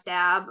 stab,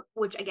 stab,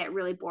 which I get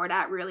really bored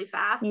at really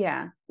fast.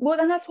 Yeah. Well,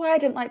 and that's why I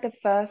didn't like the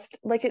first,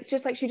 like, it's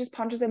just like she just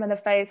punches him in the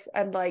face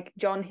and like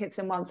John hits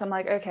him once. I'm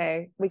like,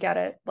 okay, we get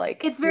it.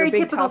 Like, it's very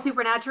typical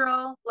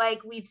Supernatural.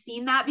 Like, we've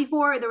seen that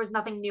before. There was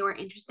nothing new or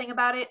interesting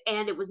about it,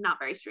 and it was not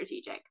very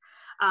strategic.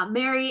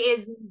 Mary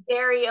is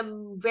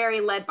very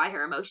led by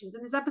her emotions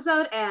in this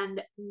episode,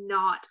 and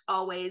not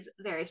always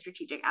very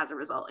strategic as a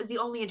result. It's the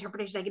only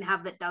interpretation I can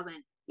have that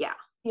doesn't. Yeah.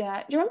 Do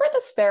you remember at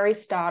the very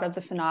start of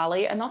the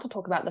finale, and not to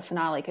talk about the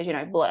finale because, you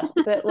know, blah,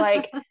 but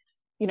like,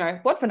 you know,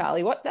 what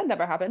finale? What? That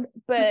never happened.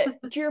 But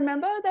do you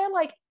remember they're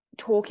like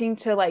talking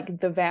to like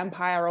the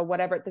vampire or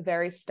whatever at the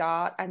very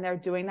start, and they're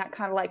doing that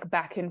kind of like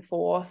back and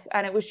forth,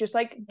 and it was just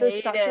like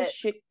a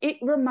shit. It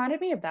reminded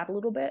me of that a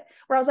little bit,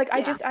 where I was like,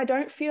 I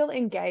don't feel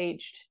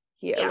engaged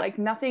here. Like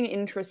nothing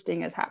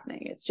interesting is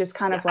happening. It's just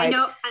kind of like, I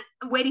know,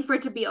 I'm waiting for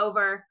it to be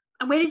over.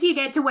 I'm waiting to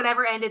get to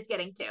whatever end it's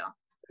getting to.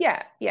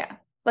 Yeah.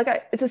 Like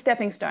it's a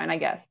stepping stone, I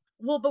guess.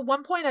 Well, but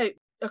one point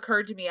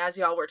occurred to me as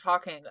y'all were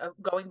talking,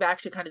 going back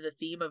to kind of the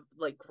theme of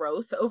like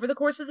growth over the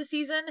course of the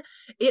season.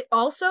 It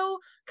also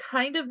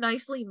kind of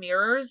nicely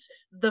mirrors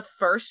the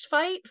first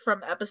fight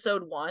from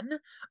episode 1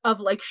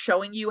 of like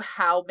showing you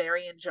how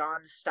Mary and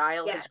John's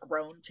style has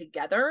grown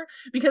together.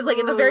 Because like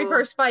in the very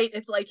first fight,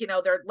 it's like, you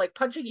know, they're like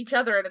punching each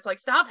other and it's like,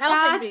 stop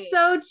helping me. That's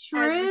so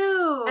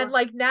true. And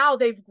like now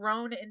they've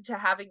grown into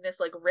having this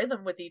like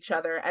rhythm with each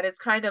other, and it's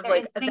kind of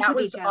like that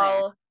was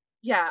all.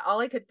 Yeah, all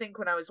I could think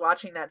when I was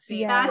watching that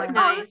scene was like,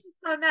 nice. oh, this is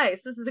so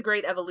nice. This is a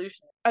great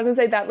evolution. I was going to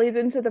say, that leads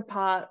into the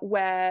part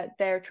where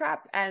they're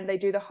trapped and they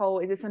do the whole,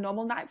 is this a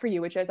normal night for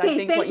you? Which is, I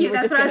think, what you were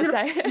just going to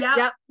say.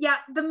 Yeah.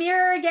 The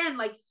mirror again,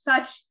 like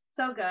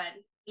so good.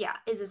 Yeah.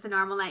 Is this a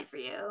normal night for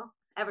you?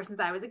 Ever since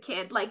I was a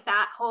kid, like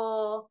that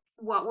whole,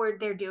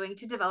 they're doing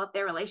to develop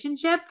their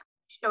relationship,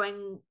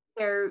 showing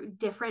their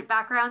different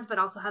backgrounds, but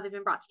also how they've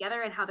been brought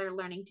together and how they're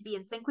learning to be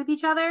in sync with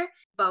each other,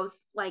 both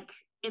like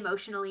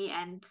emotionally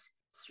and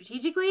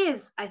strategically,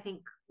 is I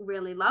think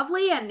really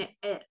lovely, and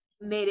it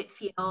made it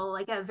feel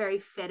like a very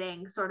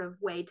fitting sort of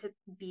way to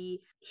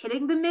be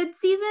hitting the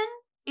mid-season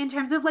in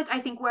terms of like,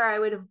 I think where I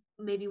would have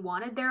maybe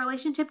wanted their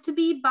relationship to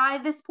be by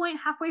this point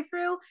halfway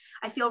through.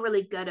 I feel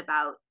really good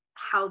about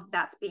how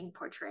that's being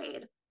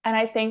portrayed. And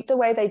I think the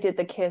way they did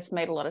the kiss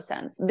made a lot of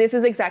sense. This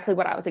is exactly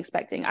what I was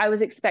expecting. I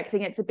was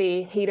expecting it to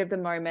be heat of the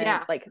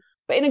moment, like,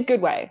 but in a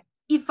good way.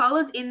 it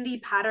follows in the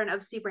pattern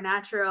of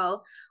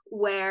Supernatural,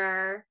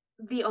 where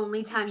the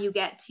only time you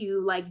get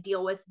to like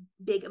deal with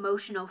big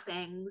emotional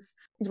things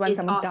is when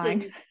someone's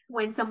dying.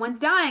 When someone's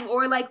dying,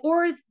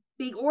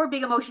 or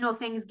big emotional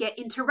things get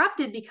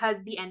interrupted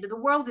because the end of the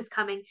world is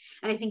coming.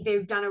 And I think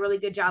they've done a really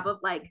good job of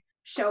like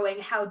showing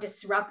how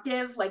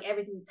disruptive like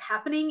everything that's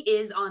happening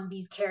is on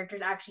these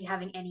characters actually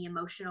having any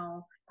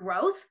emotional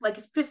growth. Like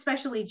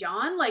especially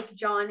John, like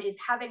John is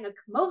having a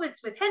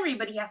moments with Henry,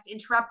 but he has to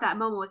interrupt that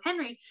moment with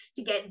Henry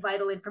to get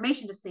vital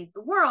information to save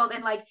the world.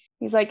 And like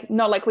he's like,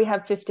 not like we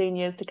have 15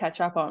 years to catch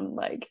up on.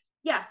 Like,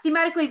 yeah,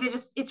 thematically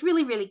it's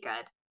really, really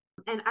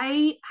good. And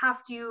I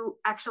have to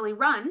actually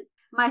run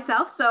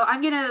myself, so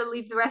I'm gonna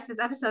leave the rest of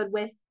this episode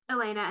with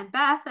Elena and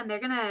Beth, and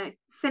they're gonna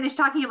finish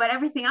talking about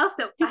everything else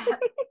that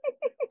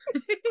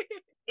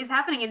is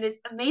happening in this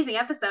amazing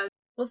episode.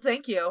 Well,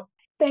 thank you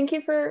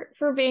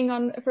for being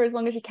on for as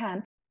long as you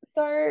can.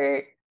 So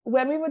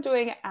when we were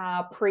doing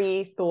our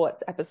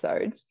pre-thoughts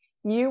episodes,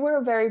 you were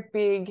a very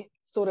big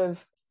sort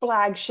of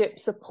flagship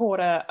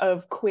supporter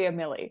of Queer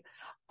Millie.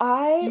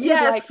 I would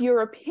like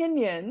your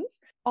opinions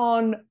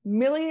on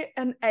Millie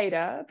and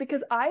Ada,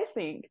 because I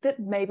think that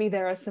maybe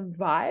there are some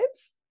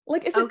vibes.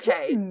 Like, is it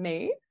just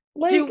me?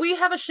 Like, do we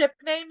have a ship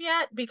name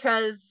yet?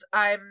 Because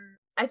I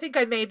think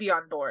I may be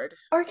on board.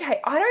 Okay,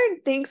 I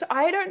don't think so.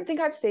 I don't think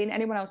I've seen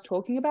anyone else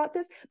talking about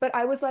this, but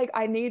I was like,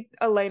 I need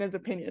Elena's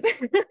opinion.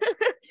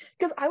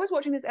 Because I was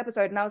watching this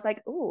episode and I was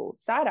like, ooh,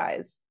 side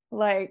eyes.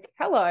 Like,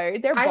 hello,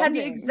 they're bonding. I had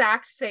the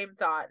exact same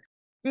thought.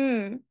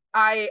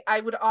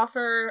 I would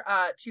offer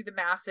to the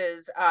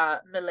masses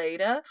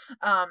Milada,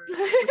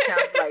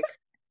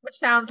 which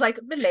sounds like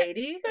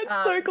Milady.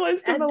 That's so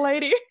close to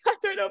Milady. I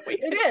don't know if we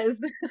can. It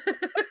is.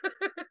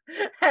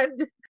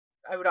 And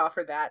I would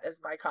offer that as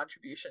my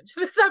contribution to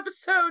this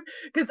episode,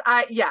 because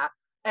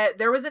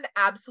there was an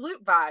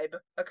absolute vibe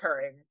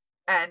occurring,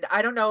 and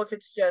I don't know if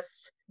it's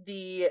just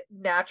the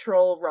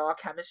natural raw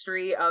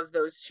chemistry of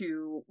those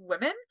two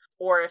women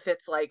or if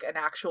it's like an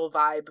actual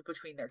vibe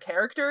between their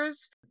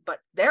characters, but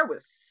there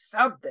was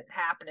something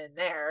happening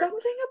there.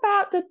 Something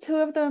about the two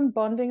of them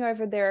bonding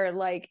over their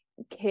like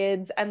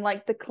kids and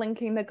like the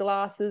clinking the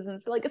glasses and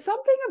like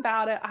something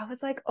about it. I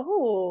was like,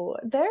 oh,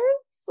 there's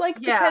like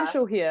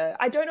potential here.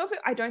 I don't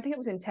think it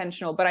was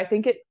intentional, but I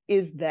think it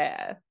is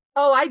there.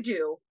 Oh, I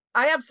do.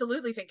 I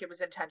absolutely think it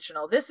was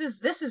intentional. This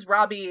is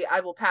Robbie,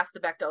 I will pass the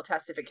Bechdel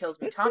test if it kills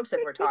me,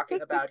 Thompson we're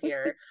talking about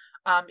here.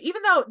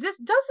 Even though this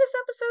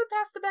episode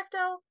pass the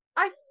Bechdel?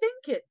 I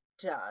think it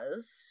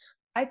does.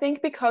 I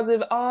think because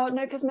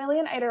Millie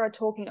and Ada are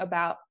talking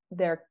about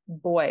their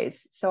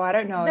boys, so I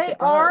don't know if it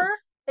does.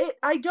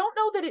 I don't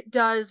know that it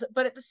does,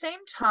 but at the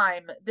same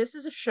time, this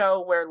is a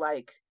show where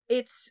like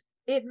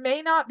it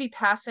may not be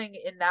passing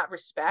in that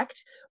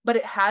respect, but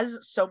it has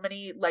so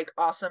many like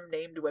awesome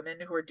named women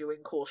who are doing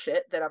cool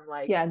shit that I'm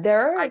like, yeah,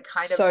 there are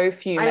so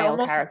few male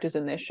characters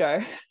in this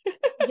show.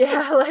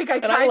 Yeah, like I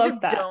kind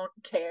of don't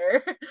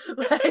care.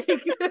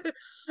 Like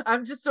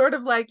I'm just sort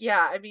of like,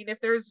 yeah, I mean, if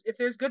there's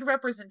good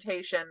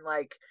representation,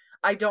 like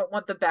I don't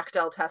want the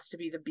Bechdel test to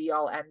be the be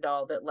all end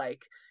all that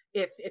like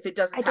if it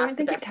doesn't pass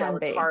the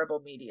Bechdel, it's horrible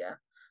media.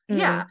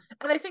 Yeah,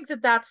 and I think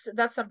that's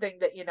something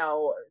that, you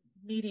know,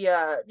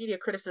 media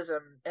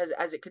criticism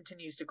as it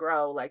continues to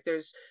grow, like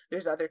there's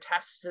other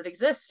tests that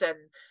exist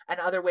and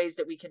other ways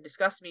that we can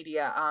discuss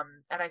media,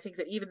 and I think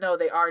that even though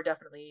they are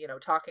definitely, you know,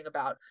 talking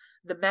about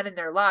the men in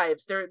their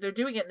lives, they're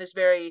doing it in this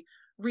very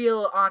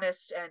real,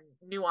 honest and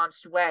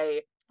nuanced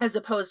way, as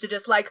opposed to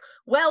just like,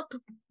 welp,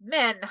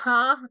 men,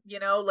 huh, you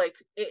know, like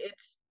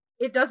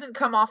it doesn't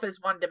come off as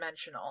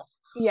one-dimensional.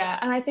 Yeah,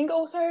 and I think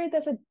also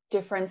there's a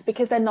difference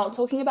because they're not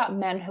talking about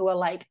men who are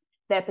like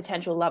their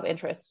potential love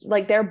interest.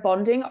 Like they're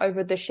bonding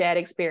over the shared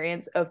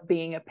experience of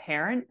being a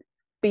parent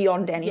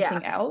beyond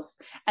anything else.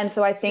 And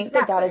so I think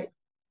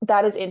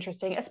that is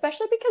interesting,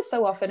 especially because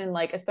so often in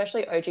like,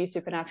 especially OG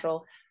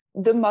Supernatural,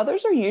 the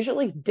mothers are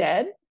usually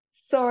dead.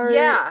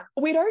 So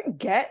we don't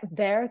get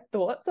their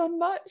thoughts on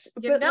much.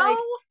 Like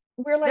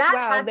we're like,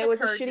 wow, there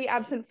was a shitty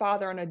absent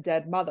father and a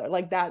dead mother.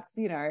 Like that's,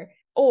 you know,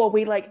 or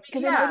we like,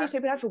 because in OG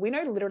Supernatural, we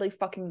know literally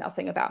fucking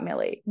nothing about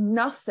Millie.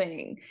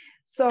 Nothing.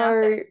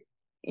 So,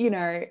 you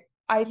know,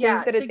 I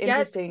think that it's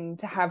interesting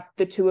to have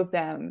the two of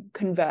them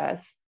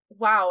converse.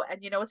 Wow.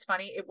 And you know what's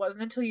funny? It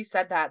wasn't until you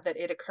said that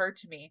it occurred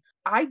to me.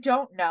 I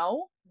don't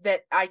know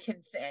that I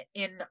can,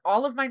 in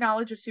all of my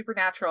knowledge of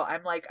Supernatural,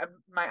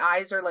 my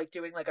eyes are like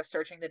doing like a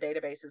searching the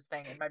databases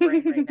thing in my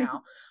brain right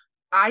now.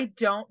 I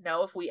don't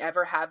know if we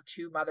ever have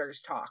two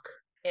mothers talk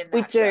in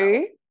that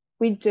show.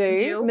 We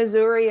do.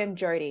 Missouri and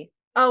Jody.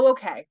 Oh,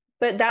 okay.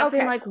 But that's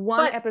in like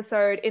one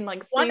episode in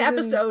like one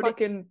episode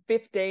fucking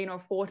 15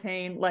 or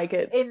 14. Like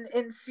it's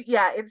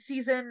in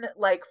season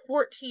like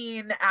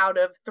 14 out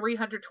of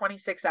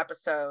 326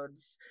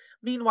 episodes.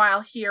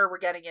 Meanwhile, here we're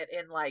getting it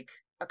in like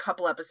a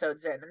couple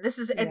episodes in, and this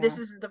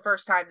isn't the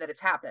first time that it's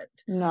happened.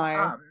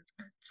 No.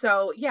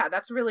 So yeah,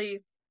 that's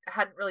really, I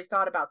hadn't really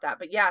thought about that,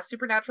 but yeah,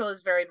 Supernatural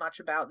is very much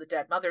about the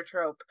dead mother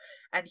trope,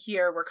 and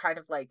here we're kind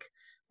of like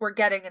we're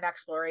getting an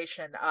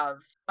exploration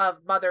of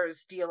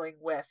mothers dealing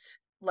with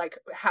like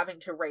having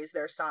to raise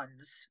their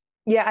sons.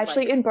 Yeah,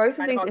 actually, like, in both of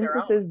kind of these on their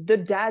instances, own. the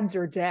dads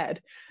are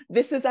dead.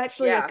 This is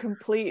actually a Yeah.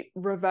 complete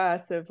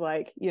reverse of,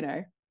 like,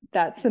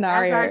 that As I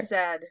scenario.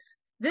 said,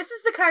 this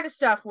is the kind of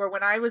stuff where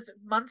when I was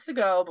months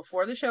ago,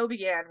 before the show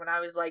began, when I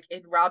was like,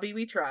 in Robbie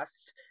we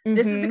trust,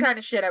 this is the Mm-hmm. kind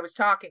of shit I was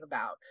talking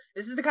about.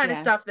 This is the kind of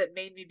Yeah. stuff that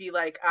made me be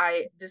like,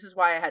 this is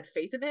why I had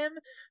faith in him,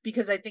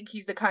 because I think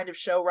he's the kind of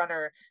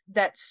showrunner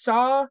that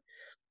saw,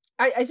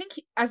 I think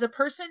as a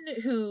person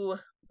who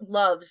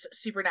loves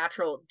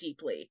Supernatural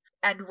deeply,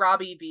 and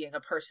Robbie being a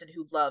person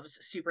who loves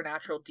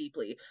Supernatural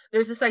deeply,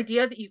 there's this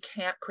idea that you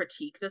can't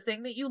critique the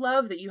thing that you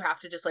love, that you have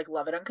to just like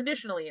love it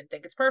unconditionally and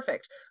think it's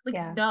perfect. Like,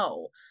 Yeah.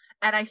 no.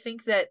 And I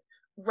think that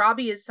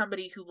Robbie is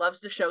somebody who loves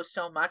the show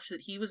so much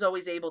that he was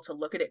always able to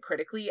look at it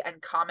critically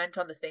and comment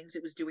on the things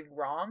it was doing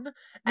wrong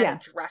and Yeah.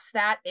 address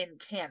that in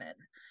canon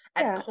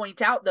and Yeah.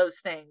 point out those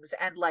things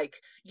and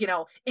like,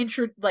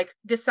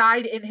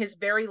 decide in his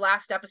very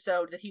last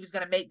episode that he was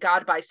going to make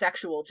God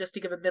bisexual just to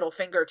give a middle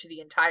finger to the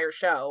entire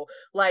show.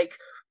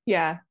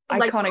 Yeah.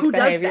 Like Iconic who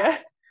does behavior.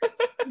 that?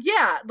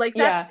 Yeah, like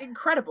that's Yeah.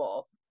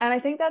 incredible. And I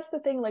think that's the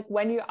thing, like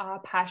when you are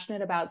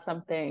passionate about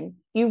something,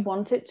 you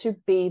want it to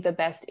be the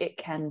best it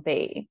can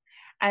be.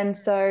 And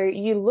so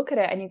you look at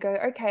it and you go,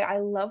 okay, I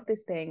love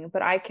this thing,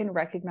 but I can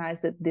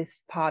recognize that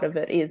this part of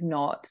it is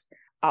not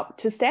up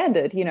to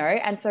standard,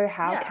 And so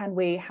how Yeah. can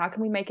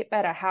we make it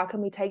better? How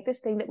can we take this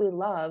thing that we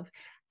love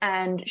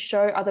and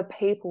show other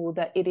people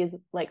that it is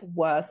like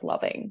worth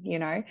loving,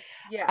 Yeah.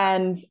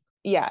 And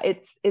yeah,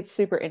 it's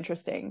super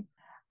interesting.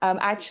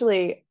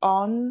 Actually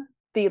on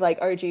the like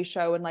OG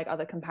show and like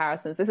other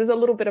comparisons, this is a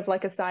little bit of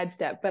like a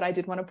sidestep, but I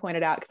did want to point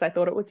it out because I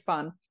thought it was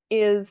fun,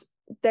 is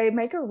they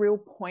make a real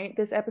point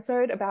this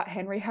episode about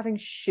Henry having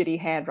shitty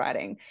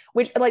handwriting,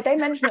 which like they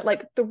mention it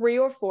like 3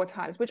 or 4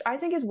 times, which I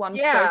think is one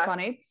so Yeah.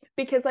 funny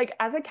because like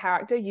as a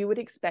character you would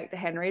expect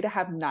Henry to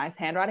have nice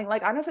handwriting.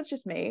 Like I don't know if it's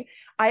just me,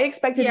 I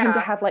expected him to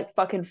Yeah. have like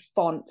fucking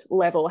font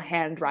level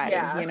handwriting,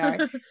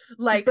 Yeah.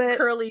 Like but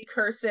curly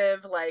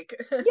cursive, like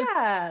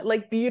yeah,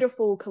 like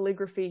beautiful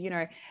calligraphy,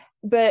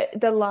 But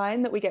the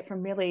line that we get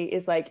from Millie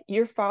is like,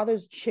 your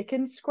father's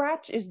chicken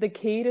scratch is the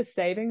key to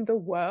saving the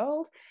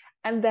world.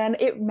 And then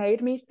it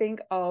made me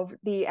think of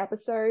the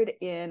episode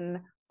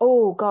in,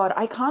 oh God,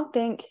 I can't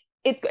think.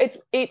 It's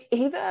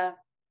either,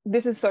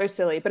 this is so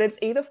silly, but it's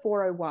either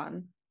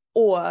 401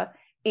 or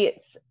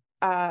it's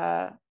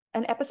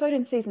an episode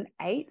in season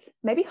 8,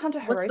 maybe Hunter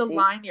what's the Hiroshi.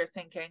 line you're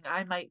thinking?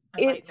 I might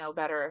know It's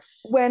better if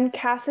when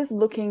Cass is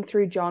looking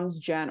through John's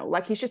journal,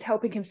 like he's just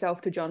helping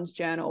himself to John's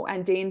journal,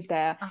 and Dean's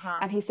there, uh-huh.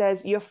 and he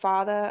says, your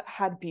father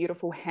had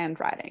beautiful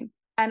handwriting.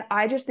 And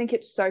I just think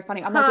it's so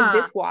funny. I'm like, is Huh.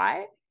 this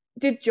why?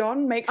 Did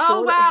John make Oh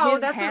sure that wow,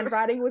 his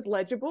handwriting was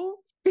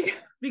legible?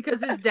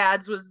 because his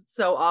dad's was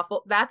so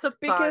awful. That's a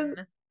Because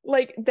fun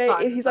like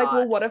he's like,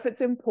 well, thought. what if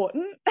it's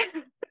important?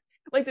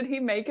 Like, did he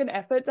make an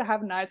effort to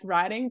have nice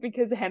writing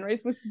because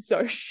Henry's was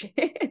so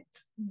shit?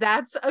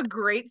 That's a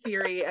great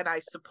theory and I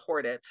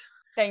support it.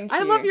 Thank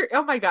I love you. your,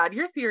 oh my God,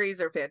 your theories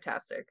are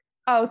fantastic.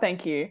 Oh,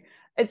 thank you.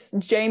 It's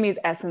Jamie's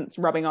essence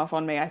rubbing off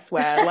on me, I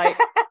swear. Like,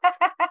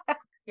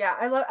 yeah,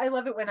 I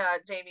love it when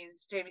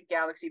Jamie's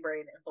galaxy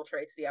brain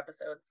infiltrates the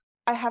episodes.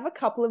 I have a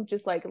couple of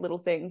just like little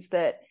things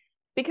that,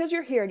 because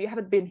you're here and you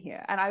haven't been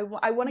here, and I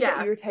want to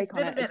get your take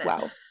on it as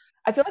well.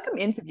 I feel like I'm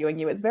interviewing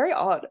you. It's very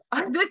odd.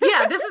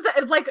 Yeah, this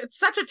is like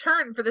such a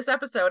turn for this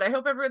episode. I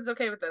hope everyone's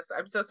okay with this.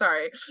 I'm so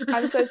sorry.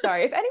 I'm so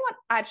sorry. If anyone,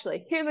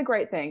 actually, here's a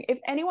great thing. If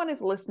anyone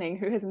is listening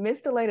who has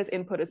missed Elena's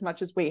input as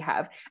much as we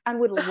have and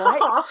would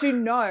like to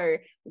know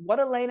what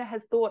Elena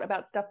has thought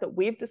about stuff that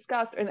we've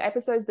discussed in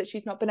episodes that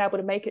she's not been able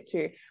to make it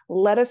to,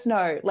 let us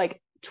know.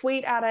 Like,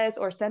 tweet at us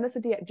or send us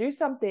a DM, do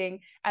something,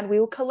 and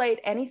we will collate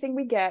anything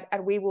we get,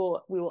 and we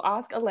will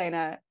ask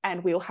Elena,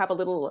 and we'll have a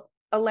little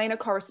Elena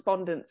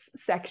correspondence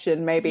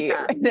section maybe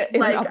in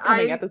an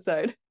upcoming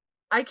episode.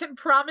 I can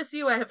promise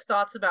you I have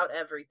thoughts about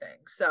everything.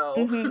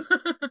 So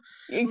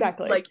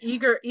exactly. Like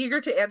eager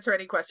to answer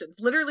any questions.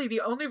 Literally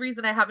the only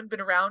reason I haven't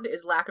been around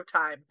is lack of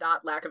time,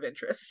 not lack of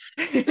interest.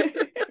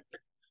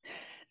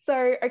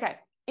 So, okay.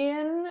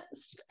 In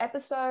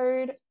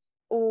episode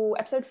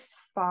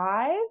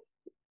 5,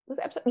 was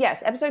it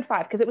episode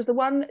 5, because it was the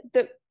one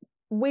that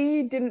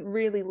we didn't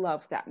really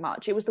love that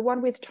much. It was the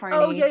one with Tony.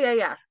 Oh,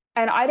 yeah.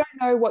 And I don't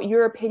know what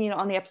your opinion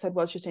on the episode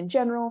was just in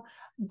general,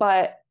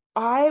 but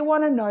I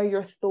want to know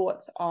your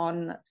thoughts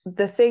on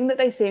the thing that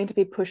they seem to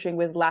be pushing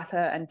with Lather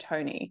and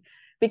Tony,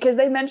 because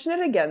they mention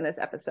it again this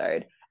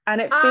episode, and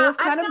it feels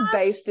kind of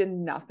based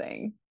in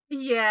nothing.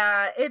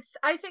 Yeah,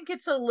 I think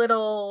it's a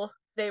little,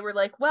 they were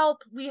like, well,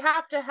 we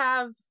have to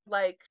have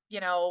like,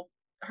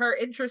 her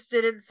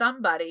interested in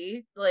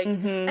somebody. Like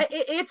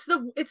it's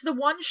the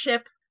one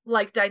ship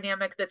like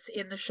dynamic that's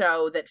in the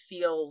show that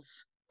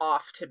feels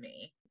off to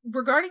me.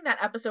 Regarding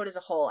that episode as a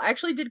whole, I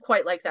actually did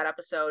quite like that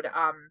episode.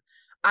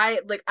 I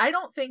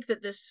don't think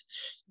that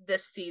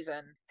this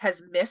season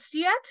has missed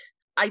yet.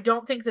 I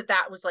don't think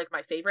that was like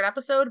my favorite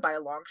episode by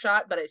a long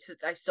shot, but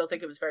I still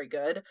think it was very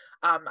good.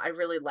 I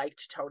really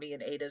liked Tony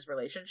and Ada's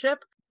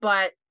relationship,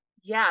 but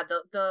Yeah,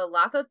 the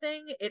Latha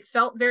thing, it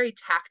felt very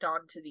tacked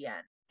on to the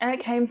end. And it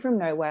came from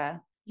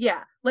nowhere.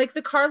 Yeah, like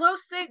the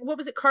Carlos thing, what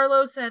was it,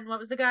 Carlos and what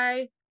was the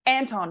guy?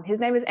 Anton. His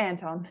name is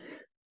Anton.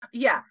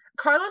 Yeah,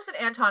 Carlos and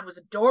Anton was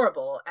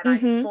adorable, and I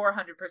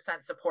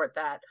 400% support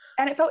that.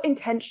 And it felt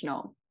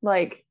intentional.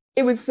 Like,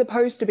 it was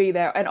supposed to be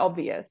there and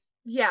obvious.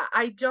 Yeah,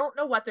 I don't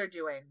know what they're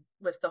doing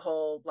with the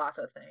whole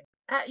Latha thing.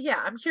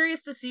 Yeah, I'm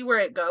curious to see where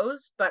it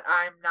goes, but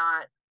I'm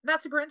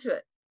not super into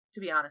it,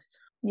 to be honest.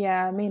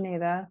 Yeah, me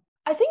neither.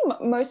 I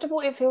think most of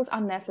all, it feels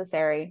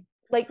unnecessary.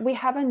 Like, we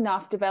have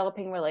enough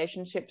developing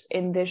relationships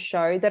in this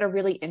show that are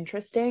really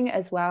interesting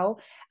as well.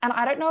 And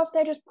I don't know if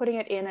they're just putting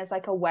it in as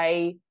like a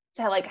way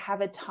to like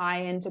have a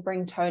tie-in to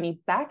bring Tony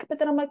back. But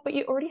then I'm like, but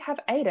you already have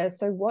Ada.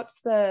 So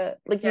what's the,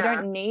 like, you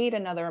don't need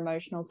another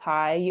emotional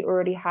tie. You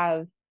already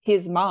have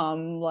his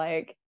mom.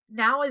 Like,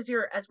 now as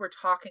we're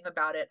talking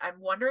about it, I'm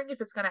wondering if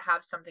it's going to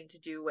have something to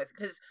do with,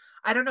 because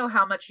I don't know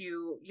how much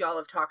y'all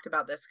have talked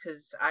about this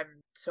because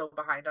I'm so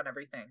behind on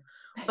everything,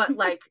 but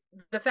like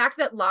the fact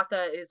that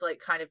Latha is like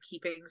kind of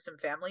keeping some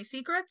family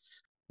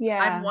secrets. Yeah,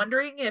 I'm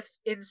wondering if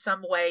in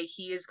some way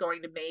he is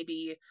going to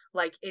maybe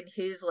like in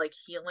his like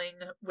healing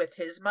with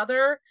his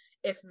mother,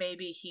 if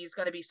maybe he's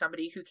going to be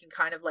somebody who can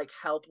kind of like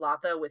help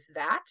Latha with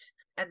that.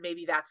 And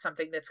maybe that's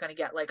something that's going to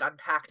get like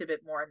unpacked a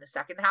bit more in the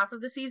second half of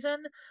the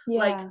season.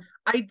 Like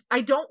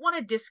I don't want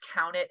to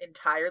discount it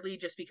entirely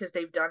just because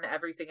they've done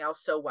everything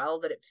else so well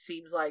that it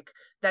seems like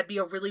that'd be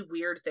a really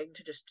weird thing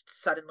to just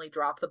suddenly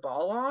drop the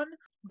ball on.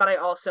 But I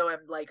also am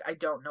like, I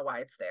don't know why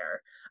it's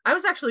there. I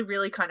was actually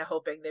really kind of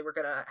hoping they were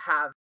going to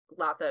have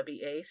Latha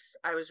be Ace.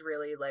 I was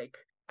really like,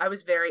 I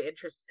was very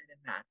interested in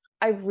that.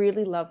 I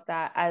really love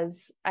that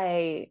as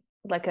a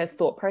like a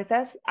thought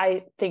process.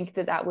 I think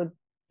that would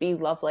be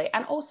lovely.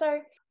 And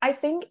also, I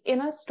think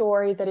in a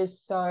story that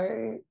is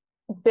so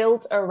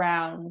built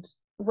around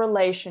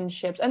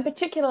relationships, and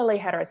particularly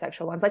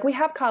heterosexual ones, like we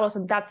have Carlos,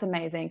 and that's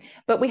amazing,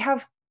 but we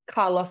have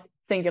Carlos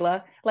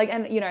singular, like,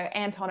 and you know,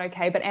 Anton,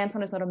 okay, but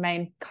Anton is not a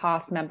main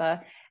cast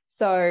member.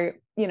 So,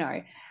 you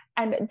know,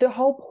 and the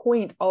whole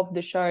point of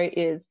the show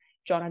is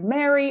John and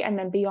Mary, and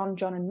then beyond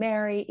John and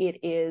Mary, it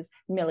is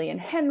Millie and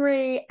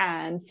Henry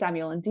and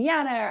Samuel and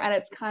Deanna. And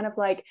it's kind of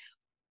like,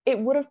 it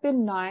would have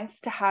been nice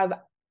to have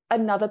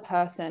another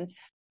person,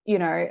 you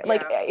know,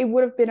 like it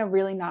would have been a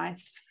really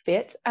nice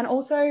fit. And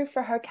also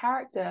for her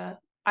character,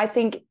 I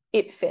think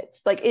it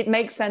fits. Like, it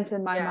makes sense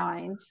in my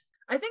mind.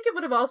 I think it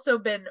would have also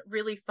been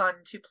really fun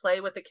to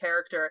play with the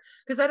character,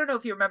 because I don't know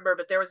if you remember,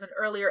 but there was an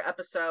earlier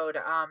episode,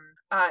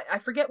 I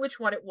forget which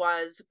one it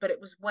was, but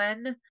it was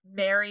when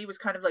Mary was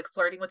kind of like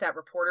flirting with that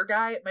reporter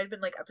guy. It might have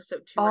been like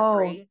episode 2 or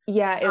 3.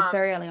 Yeah, it was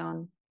very early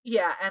on.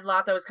 Yeah, and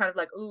Latha was kind of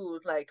like, ooh,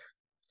 like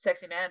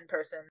sexy man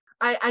person.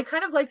 I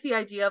kind of like the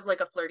idea of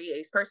like a flirty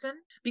ace person,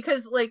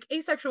 because like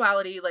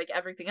asexuality, like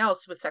everything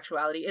else with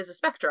sexuality, is a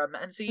spectrum.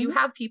 And so you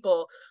have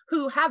people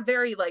who have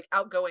very like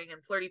outgoing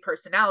and flirty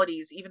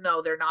personalities, even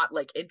though they're not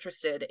like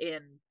interested in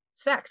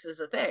sex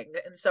as a thing.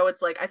 And so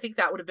it's like, I think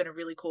that would have been a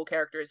really cool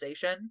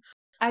characterization.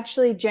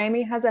 Actually,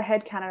 Jamie has a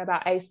headcanon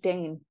about Ace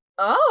Dean.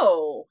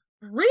 Oh,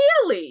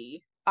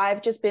 really?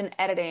 I've just been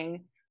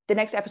editing the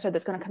next episode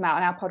that's going to come out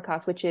on our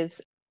podcast, which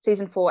is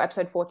season 4,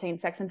 episode 14,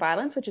 Sex and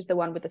Violence, which is the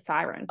one with the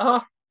siren.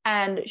 Oh.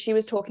 And she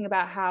was talking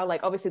about how,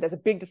 like, obviously there's a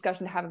big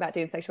discussion to have about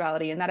Dean's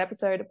sexuality in that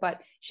episode,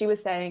 but she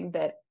was saying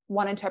that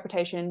one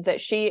interpretation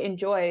that she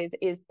enjoys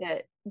is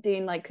that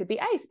Dean, like, could be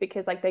ace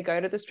because, like, they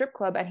go to the strip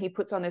club and he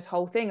puts on this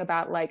whole thing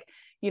about, like,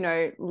 you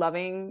know,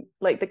 loving,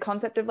 like, the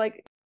concept of,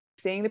 like,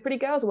 seeing the pretty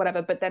girls or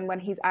whatever. But then when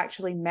he's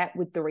actually met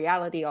with the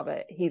reality of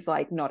it, he's,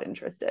 like, not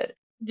interested.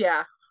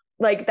 Yeah.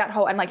 Like that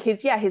whole, and like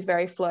his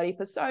very flirty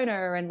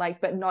persona and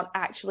like, but not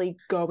actually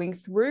going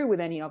through with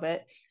any of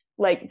it.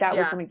 Like that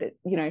was something that,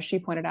 you know, she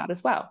pointed out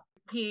as well.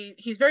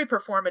 He's very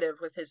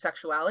performative with his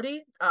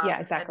sexuality.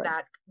 Yeah, exactly.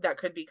 And that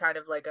could be kind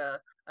of like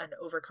an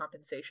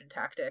overcompensation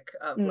tactic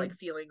of like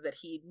feeling that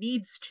he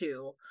needs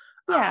to.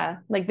 Yeah,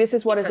 like this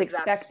is what is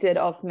expected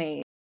of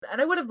me. And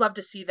I would have loved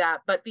to see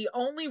that, but the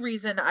only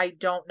reason I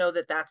don't know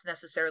that that's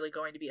necessarily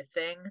going to be a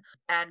thing,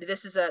 and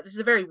this is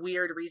a very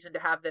weird reason to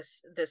have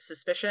this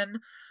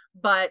suspicion,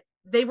 but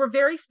they were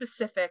very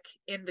specific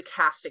in the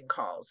casting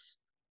calls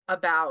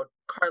about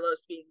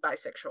Carlos being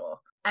bisexual.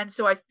 And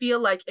so I feel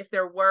like if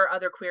there were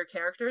other queer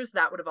characters,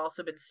 that would have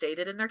also been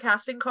stated in their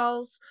casting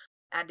calls,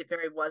 and it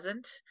very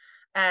wasn't.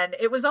 And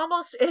it was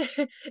almost,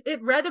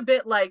 it read a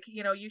bit like,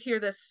 you know, you hear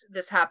this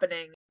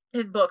happening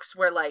in books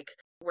where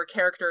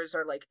characters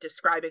are like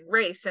describing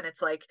race, and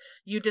it's like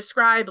you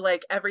describe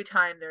like every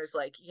time there's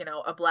like, you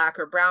know, a black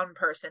or brown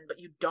person, but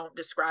you don't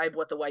describe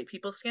what the white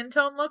people's skin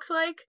tone looks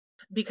like,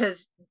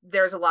 because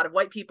there's a lot of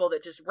white people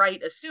that just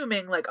write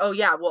assuming like, oh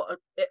yeah, well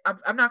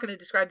I'm not going to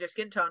describe their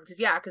skin tone because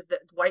the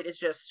white is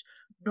just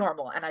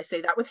normal. And I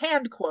say that with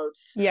hand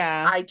quotes.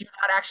 Yeah. I do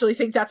not actually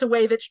think that's a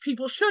way that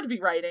people should be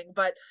writing,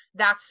 but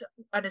that's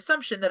an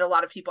assumption that a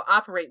lot of people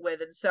operate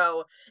with. And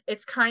so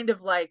it's kind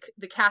of like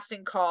the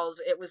casting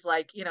calls, it was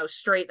like,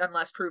 straight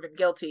unless proven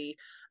guilty.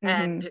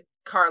 And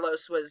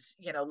Carlos was,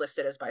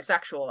 listed as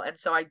bisexual. And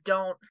so I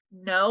don't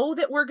know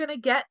that we're going to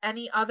get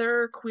any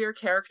other queer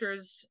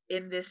characters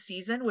in this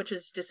season, which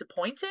is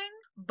disappointing.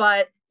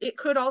 But it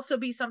could also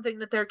be something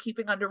that they're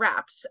keeping under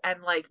wraps.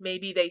 And like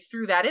maybe they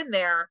threw that in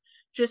there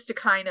just to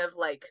kind of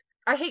like,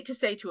 I hate to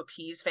say to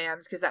appease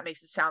fans because that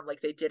makes it sound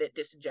like they did it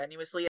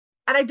disingenuously.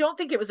 And I don't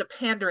think it was a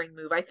pandering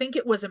move. I think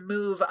it was a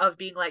move of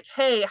being like,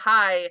 hey,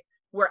 hi,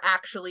 we're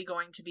actually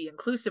going to be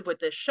inclusive with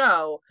this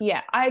show.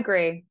 Yeah, I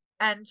agree.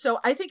 And so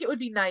I think it would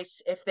be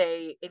nice if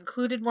they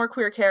included more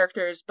queer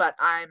characters, but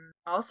I'm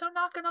also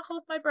not going to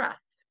hold my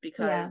breath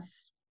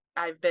because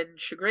I've been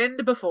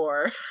chagrined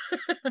before.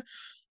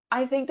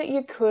 I think that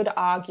you could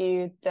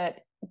argue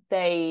that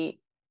they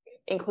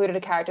included a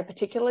character,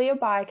 particularly a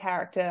bi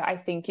character. I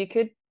think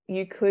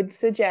you could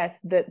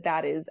suggest that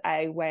that is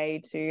a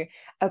way to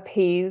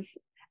appease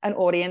an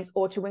audience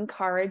or to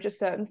encourage a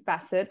certain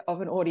facet of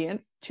an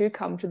audience to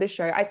come to the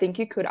show. I think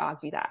you could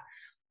argue that.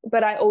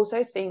 But I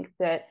also think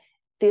that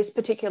this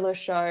particular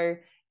show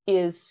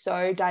is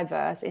so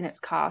diverse in its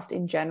cast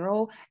in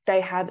general.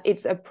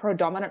 It's a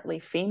predominantly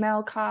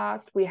female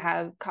cast. We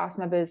have cast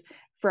members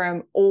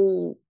from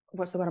all,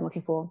 what's the word I'm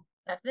looking for?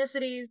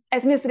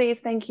 Ethnicities,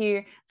 thank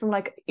you. From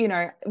like,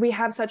 we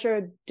have such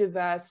a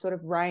diverse sort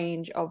of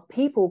range of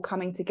people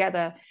coming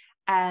together,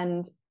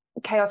 and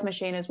Chaos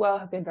Machine as well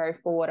have been very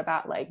forward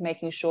about like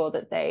making sure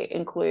that they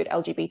include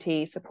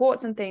LGBT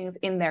supports and things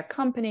in their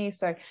company.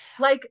 So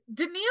like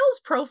Daniil's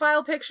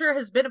profile picture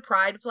has been a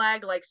pride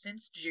flag like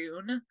since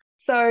June.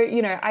 So,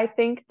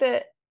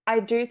 I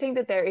do think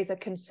that there is a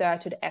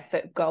concerted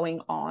effort going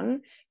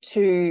on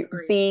to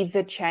be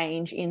the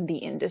change in the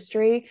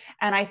industry.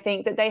 And I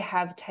think that they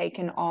have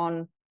taken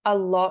on a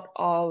lot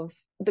of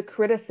the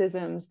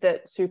criticisms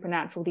that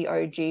Supernatural, the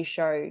OG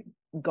show,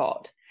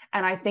 got.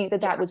 And I think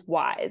that was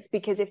wise,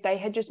 because if they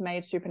had just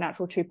made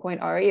Supernatural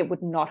 2.0, it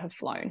would not have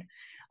flown.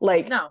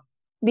 Like, no.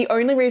 The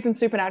only reason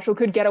Supernatural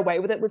could get away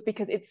with it was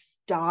because it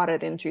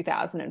started in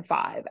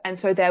 2005. And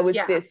so there was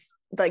this,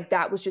 like,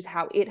 that was just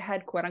how it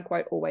had, quote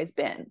unquote, always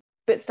been.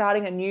 But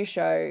starting a new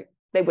show,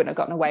 they wouldn't have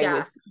gotten away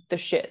with the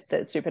shit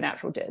that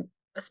Supernatural did.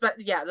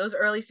 Those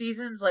early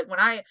seasons, like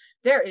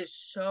there is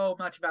so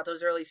much about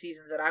those early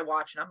seasons that I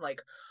watch and I'm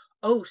like,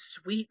 oh,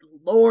 sweet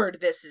Lord,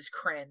 this is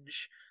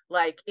cringe.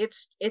 Like,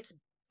 it's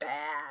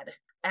bad.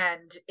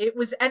 And it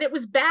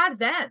was bad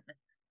then.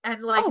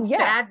 And like, it's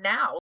bad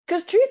now.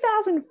 Because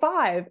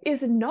 2005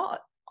 is not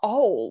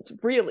old,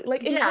 really.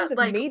 Like, in terms of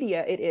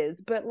media, it is.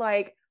 But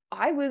like,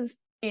 I was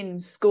in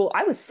school.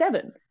 I was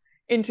 7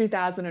 in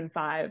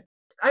 2005.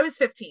 I was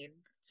 15.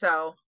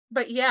 So,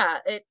 but yeah,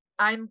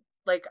 I'm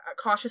like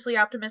cautiously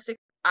optimistic.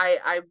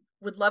 I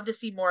would love to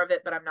see more of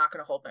it, but I'm not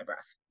going to hold my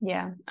breath.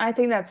 Yeah, I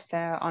think that's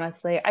fair,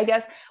 honestly. I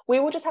guess we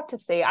will just have to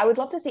see. I would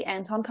love to see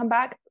Anton come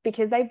back,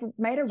 because they've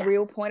made a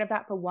real point of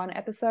that for one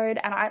episode.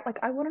 And I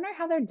want to know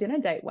how their dinner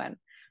date went.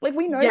 Like,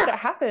 we know that it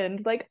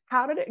happened. Like,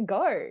 how did it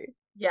go?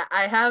 Yeah,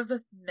 I have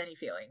many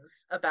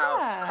feelings about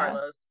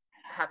Carlos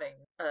having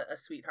a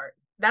sweetheart.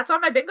 That's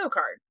on my bingo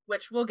card,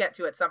 which we'll get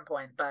to at some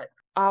point. But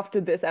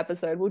after this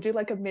episode, we'll do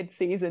like a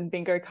mid-season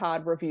bingo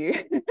card review.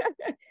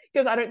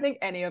 Because I don't think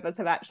any of us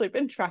have actually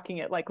been tracking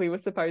it like we were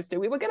supposed to.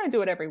 We were going to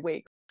do it every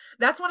week.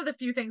 That's one of the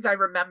few things I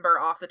remember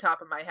off the top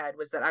of my head,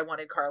 was that I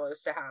wanted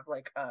Carlos to have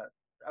like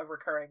a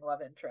recurring love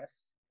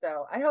interest.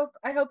 So I hope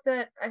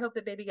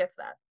that baby gets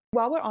that.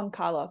 While we're on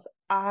Carlos,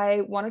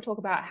 I want to talk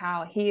about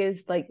how he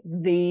is like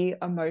the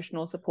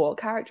emotional support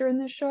character in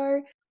this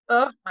show.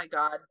 Oh my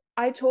God.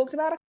 I talked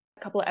about a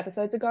couple of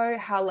episodes ago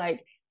how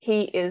like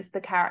he is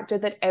the character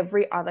that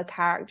every other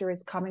character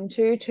is coming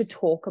to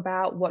talk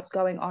about what's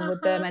going on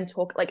with them, and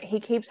talk, like, he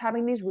keeps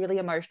having these really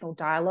emotional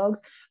dialogues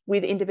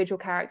with individual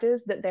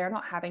characters that they're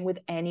not having with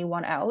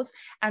anyone else.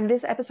 And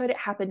this episode, it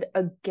happened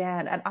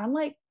again. And I'm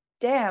like,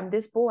 damn,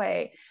 this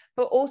boy.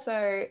 But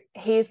also,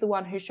 he's the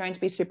one who's shown to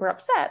be super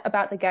upset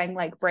about the gang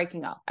like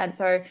breaking up. And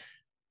so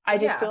I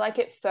just feel like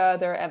it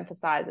further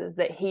emphasizes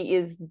that he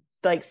is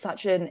like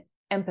such an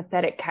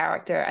empathetic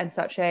character and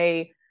such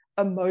a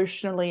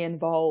emotionally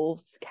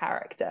involved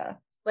character.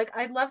 Like,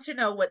 I'd love to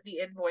know what the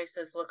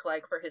invoices look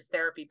like for his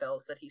therapy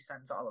bills that he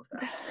sends all of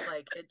them.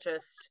 Like,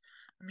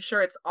 I'm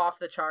sure it's off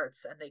the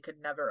charts and they could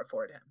never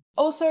afford him.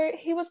 Also,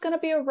 he was going to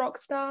be a rock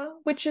star,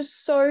 which is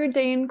so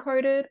Dean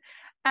coded.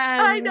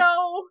 And I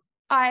know.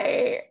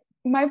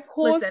 My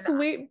poor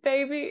sweet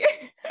baby.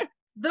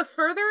 The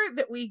further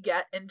that we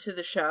get into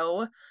the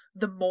show,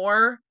 the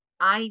more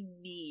I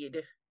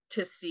need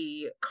to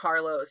see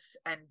Carlos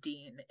and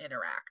Dean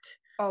interact.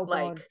 Oh,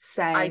 like, God,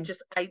 same.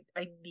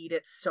 I need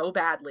it so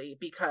badly,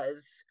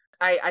 because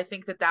I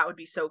think that would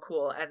be so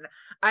cool. And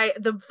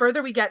the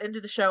further we get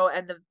into the show,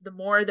 and the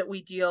more that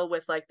we deal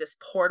with like this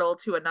portal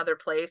to another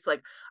place,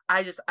 like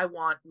I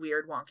want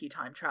weird wonky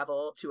time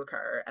travel to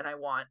occur, and I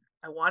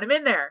want him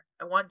in there.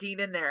 I want Dean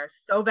in there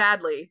so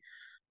badly.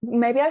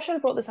 maybe I should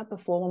have brought this up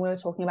before when we were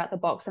talking about the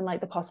box and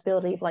like the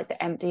possibility of like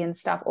the empty and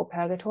stuff or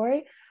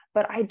purgatory.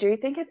 But I do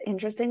think it's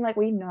interesting. Like,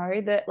 we know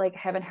that like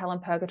heaven, hell,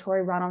 and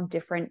purgatory run on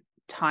different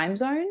time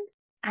zones.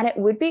 And it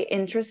would be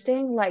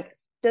interesting, like,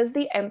 does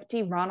the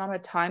empty run on a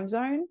time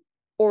zone?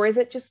 Or is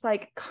it just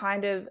like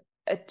kind of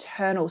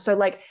eternal? So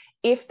like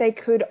if they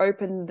could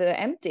open the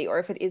empty, or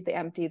if it is the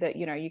empty that,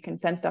 you know, you can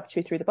send stuff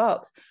to through the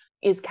box,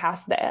 is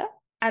Cass there?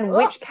 And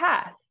which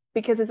Cass?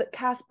 Because is it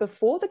Cass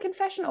before the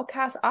confession or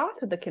Cass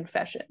after the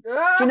confession? Do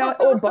you know,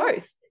 or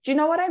both? Do you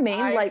know what I mean?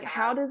 Like,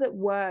 how does it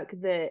work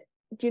that,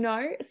 do you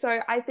know? So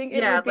I think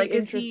it would be like,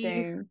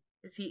 interesting.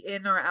 Is he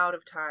in or out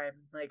of time?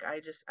 Like, I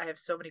have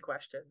so many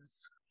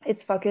questions.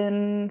 It's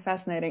fucking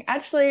fascinating.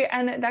 Actually,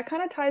 and that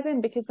kind of ties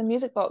in because the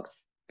music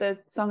box, the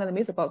song in the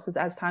music box was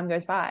As Time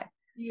Goes By.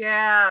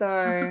 Yeah.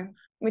 So,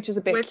 which is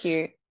a bit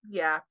cute.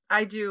 Yeah,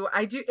 I do.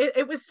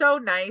 It was so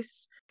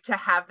nice to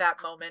have that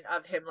moment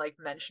of him like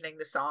mentioning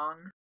the song.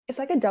 It's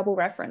like a double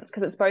reference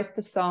because it's both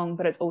the song,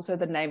 but it's also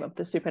the name of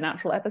the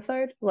Supernatural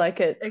episode. Like,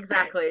 it's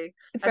exactly.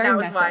 It's and very that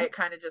was meta. why it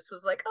kind of just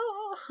was like,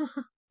 oh.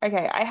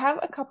 Okay, I have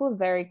a couple of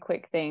very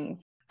quick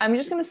things. I'm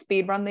just going to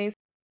speed run these.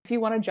 If you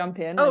want to jump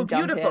in, oh, then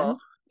jump beautiful. in,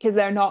 because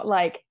they're not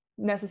like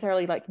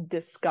necessarily like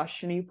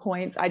discussion-y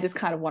points. I just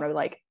kind of want to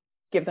like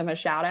give them a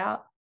shout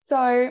out.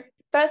 So,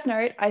 first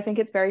note, I think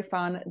it's very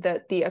fun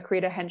that the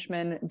Akrita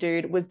henchman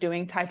dude was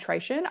doing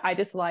titration. I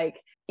just like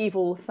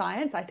evil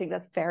science. I think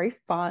that's very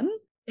fun.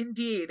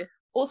 Indeed.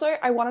 Also,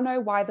 I want to know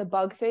why the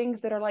bug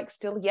things that are like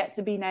still yet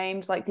to be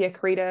named, like the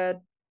Akrita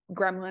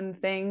gremlin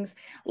things,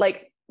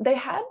 like they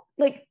had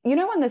like, you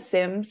know, on The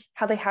Sims,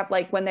 how they have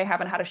like when they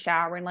haven't had a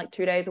shower in like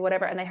 2 days or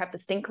whatever, and they have the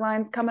stink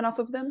lines coming off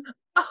of them.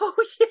 Oh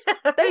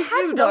yeah, they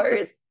had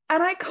those,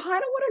 and I kind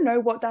of want to know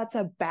what that's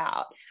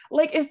about.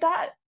 Like,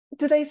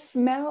 do they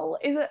smell?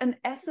 Is it an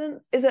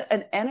essence? Is it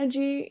an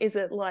energy? Is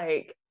it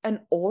like an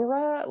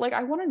aura? Like,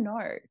 I want to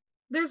know.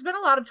 There's been a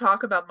lot of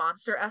talk about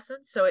monster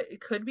essence, so it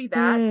could be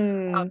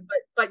that.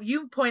 But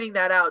you pointing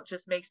that out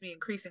just makes me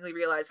increasingly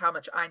realize how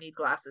much I need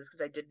glasses,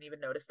 because I didn't even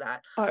notice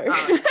that.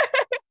 Oh.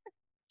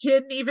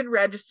 Didn't even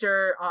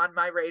register on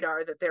my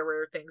radar that there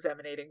were things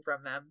emanating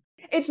from them.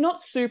 It's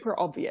not super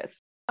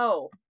obvious.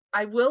 Oh,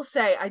 I will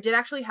say I did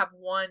actually have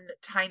one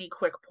tiny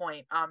quick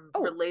point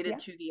related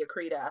to the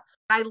Akrita.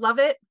 I love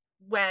it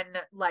when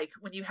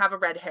you have a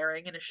red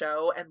herring in a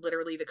show and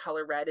literally the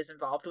color red is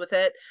involved with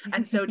it.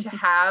 And so to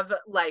have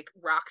like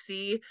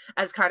Roxy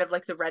as kind of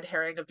like the red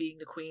herring of being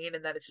the queen,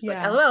 and then it's just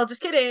like, LOL,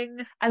 just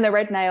kidding. And the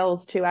red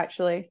nails too,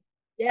 actually.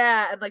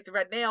 Yeah, and like the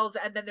red nails,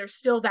 and then there's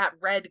still that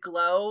red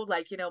glow,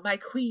 like, you know, my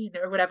queen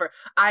or whatever.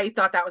 I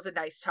thought that was a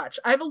nice touch.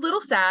 I'm a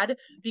little sad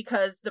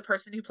because the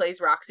person who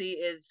plays Roxy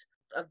is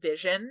a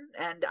Vision,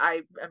 and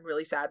I am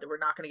really sad that we're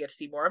not going to get to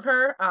see more of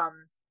her.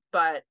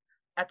 But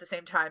at the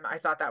same time, I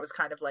thought that was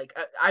kind of like,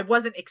 I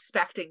wasn't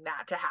expecting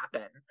that to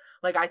happen.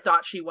 Like, I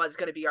thought she was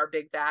going to be our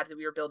big bad that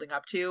we were building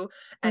up to.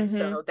 And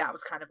so that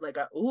was kind of like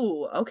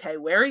ooh, okay,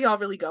 where are y'all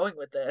really going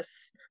with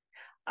this?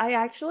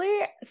 I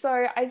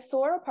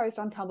saw a post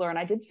on Tumblr and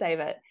I did save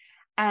it,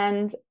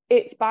 and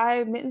it's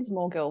by Mittens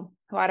Morgill,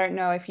 who I don't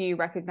know if you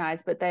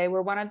recognize, but they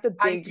were one of the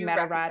big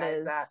meta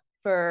writers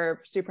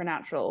for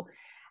Supernatural.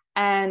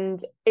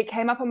 And it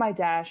came up on my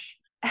dash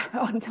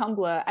on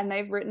Tumblr, and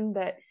they've written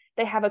that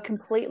they have a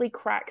completely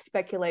cracked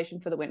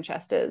speculation for the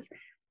Winchesters,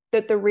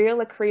 that the real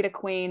Akrita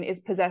queen is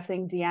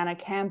possessing Deanna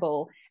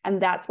Campbell, and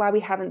that's why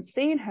we haven't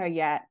seen her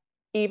yet,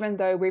 even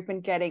though we've been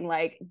getting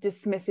like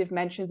dismissive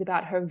mentions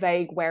about her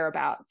vague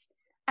whereabouts.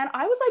 And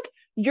I was like,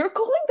 you're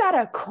calling that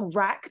a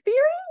crack theory?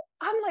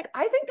 I'm like,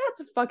 I think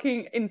that's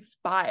fucking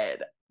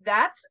inspired.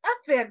 That's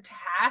a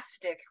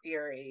fantastic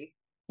theory.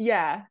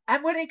 Yeah.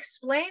 And would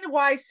explain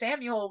why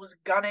Samuel was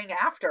gunning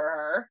after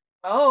her.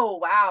 Oh,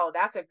 wow,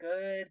 that's a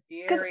good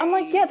theory. Because I'm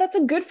like, yeah, that's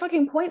a good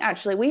fucking point,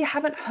 actually. We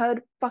haven't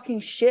heard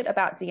fucking shit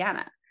about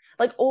Deanna.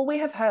 Like, all we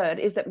have heard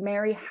is that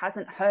Mary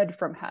hasn't heard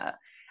from her.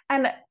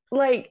 And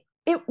like,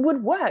 it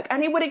would work,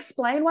 and it would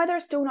explain why they're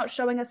still not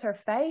showing us her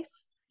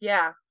face.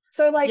 Yeah.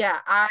 So like, yeah,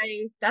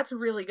 that's a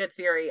really good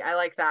theory. I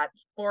like that.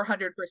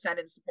 400%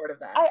 in support of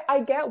that.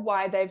 I get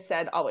why they've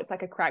said, oh, it's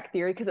like a crack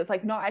theory, because it's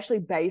like not actually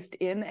based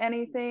in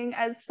anything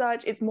as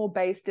such. It's more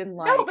based in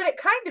like, no, but it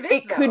kind of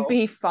is. It could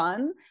be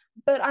fun,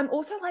 but I'm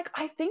also like,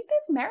 I think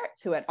there's merit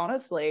to it,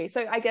 honestly.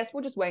 So I guess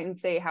we'll just wait and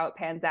see how it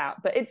pans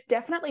out. But it's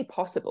definitely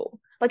possible.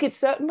 Like, it's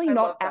certainly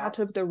not out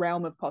of the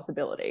realm of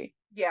possibility.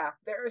 Yeah,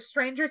 there are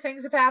stranger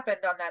things have happened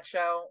on that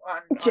show,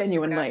 on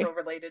genuinely Supernatural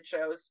related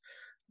shows.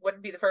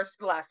 Wouldn't be the first or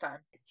the last time.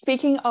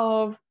 Speaking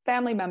of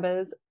family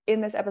members, in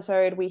this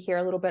episode, we hear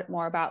a little bit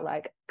more about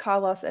like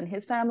Carlos and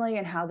his family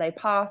and how they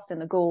passed and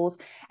the ghouls.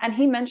 And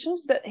he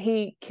mentions that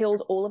he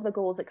killed all of the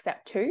ghouls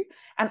except 2.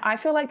 And I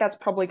feel like that's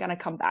probably going to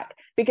come back,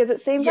 because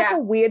it seems like a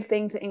weird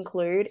thing to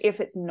include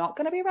if it's not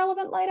going to be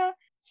relevant later.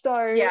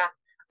 So yeah,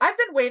 I've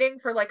been waiting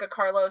for like a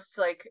Carlos,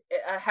 like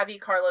a heavy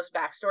Carlos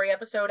backstory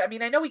episode. I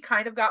mean, I know we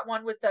kind of got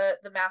one with the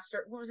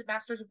master, what was it,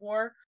 Masters of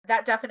War?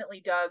 That definitely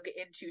dug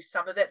into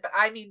some of it, but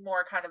I mean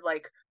more kind of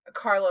like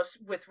Carlos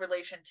with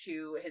relation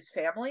to his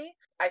family.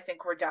 I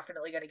think we're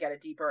definitely going to get a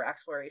deeper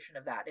exploration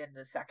of that in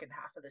the second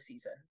half of the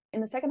season.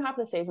 In the second half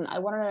of the season, I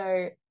want to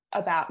know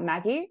about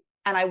Maggie,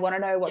 and I want to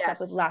know what's up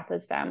with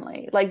Latha's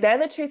family. Like, they're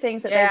the two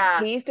things that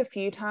they've teased a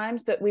few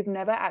times, but we've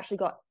never actually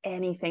got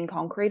anything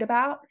concrete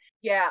about.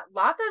 Yeah,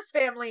 Latha's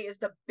family is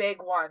the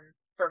big one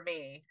for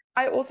me.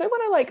 I also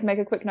want to like make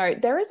a quick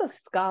note. There is a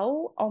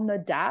skull on the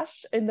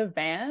dash in the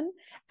van,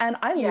 and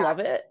I love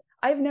it.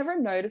 I've never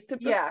noticed it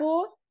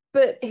before,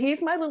 but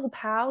he's my little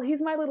pal.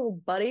 He's my little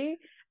buddy.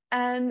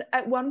 And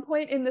at one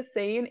point in the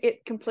scene,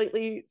 it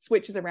completely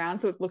switches around,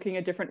 so it's looking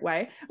a different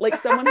way. Like,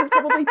 someone has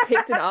probably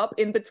picked it up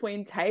in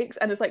between takes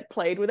and just like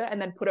played with it and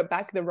then put it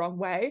back the wrong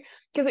way,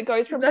 because it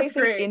goes from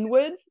facing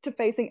inwards to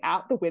facing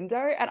out the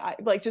window, and I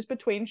like just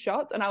between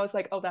shots. And I was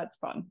like, oh, that's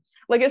fun.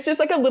 Like, it's just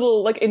like a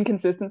little like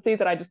inconsistency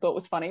that I just thought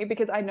was funny,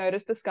 because I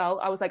noticed the skull.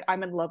 I was like,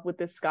 I'm in love with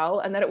this skull,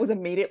 and then it was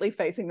immediately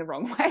facing the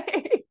wrong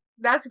way.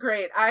 That's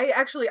great.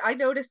 I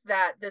noticed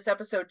that this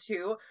episode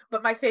too,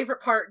 but my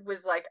favorite part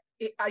was like,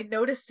 I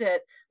noticed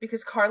it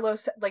because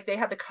Carlos, like, they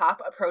had the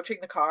cop approaching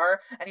the car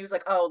and he was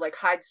like, oh, like,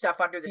 hide stuff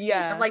under the seat.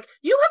 And I'm like,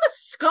 you have a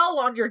skull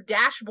on your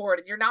dashboard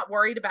and you're not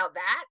worried about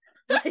that?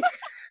 Like,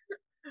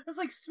 I was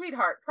like,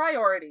 sweetheart,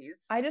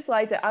 priorities. I just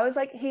liked it. I was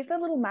like, he's the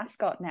little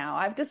mascot now.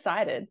 I've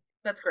decided.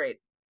 That's great.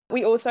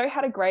 We also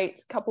had a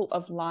great couple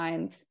of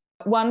lines.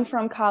 One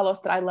from Carlos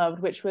that I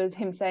loved, which was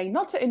him saying,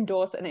 not to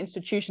endorse an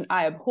institution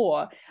I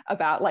abhor,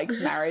 about like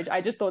marriage.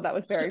 I just thought that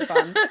was very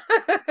fun.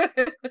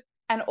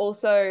 And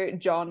also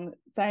John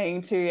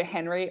saying to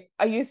Henry,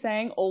 are you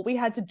saying all we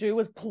had to do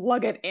was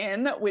plug it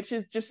in? Which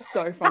is just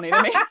so funny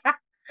to me.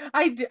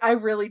 I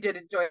really did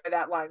enjoy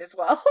that line as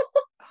well.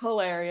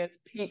 Hilarious,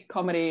 peak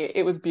comedy.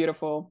 It was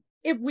beautiful.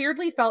 It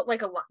weirdly felt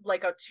like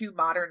a too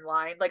modern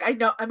line. Like, I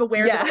know, I'm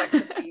aware that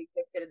electricity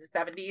existed in the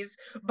 70s,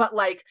 but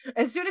like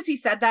as soon as he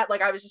said that,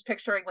 like I was just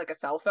picturing like a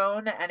cell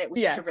phone, and it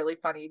was just a really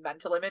funny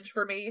mental image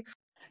for me.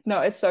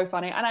 No, it's so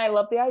funny. And I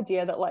love the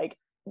idea that like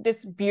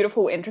this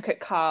beautiful,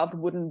 intricate carved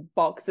wooden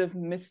box of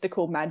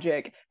mystical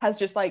magic has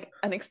just like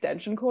an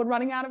extension cord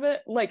running out of it.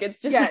 Like, it's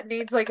just it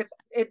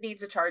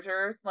needs a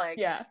charger.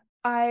 Like,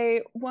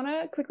 I want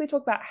to quickly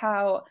talk about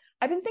how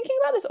I've been thinking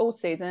about this all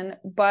season,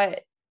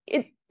 but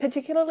it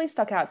particularly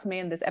stuck out to me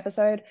in this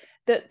episode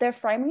that they're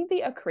framing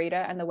the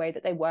Akrita and the way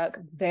that they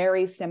work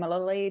very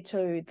similarly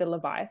to the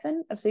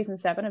Leviathan of season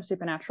 7 of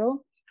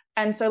Supernatural.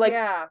 And so like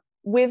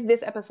with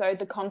this episode,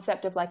 the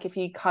concept of like, if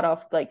you cut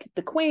off like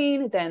the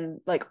queen, then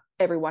like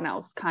everyone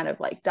else kind of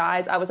like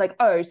dies. I was like,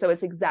 oh, so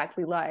it's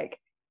exactly like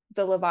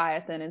the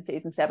Leviathan in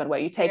season 7, where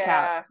you take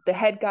out the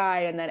head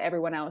guy and then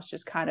everyone else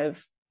just kind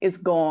of is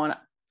gone.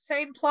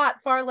 Same plot,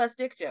 far less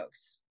dick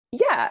jokes.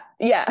 Yeah.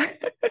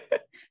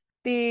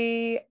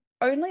 The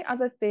only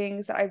other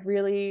things that I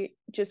really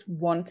just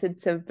wanted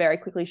to very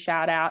quickly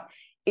shout out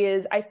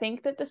is I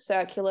think that the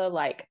circular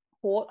like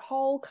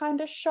porthole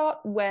kind of shot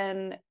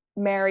when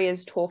Mary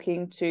is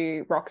talking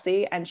to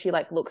Roxy and she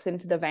like looks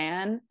into the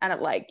van and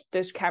it like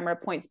this camera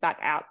points back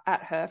out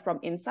at her from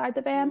inside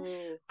the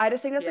van. I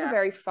just think that's a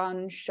very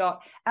fun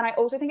shot. And I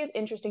also think it's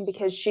interesting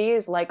because she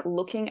is like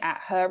looking at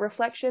her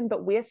reflection,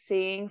 but we're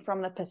seeing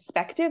from the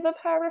perspective of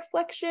her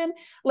reflection.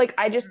 Like,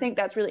 I just think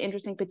that's really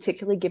interesting,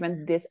 particularly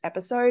given this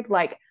episode.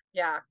 Like,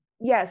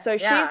 so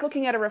she's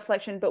looking at a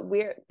reflection, but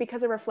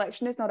because a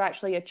reflection is not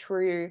actually a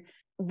true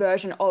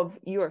version of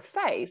your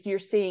face, you're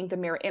seeing the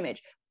mirror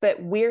image, but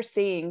we're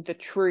seeing the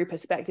true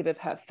perspective of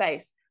her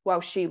face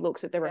while she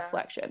looks at the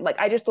reflection. Like,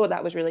 I just thought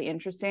that was really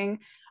interesting.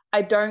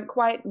 I don't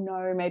quite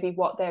know maybe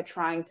what they're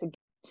trying to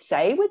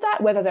say with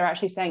that, whether they're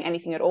actually saying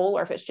anything at all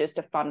or if it's just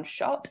a fun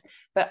shot,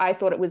 but I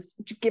thought it was,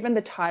 given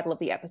the title of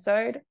the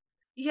episode.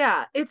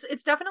 Yeah,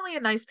 it's definitely a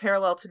nice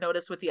parallel to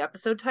notice with the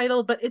episode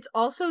title, but it's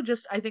also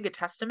just, I think, a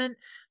testament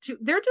to,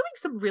 they're doing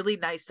some really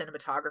nice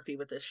cinematography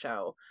with this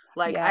show.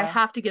 Like, I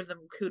have to give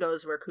them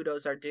kudos where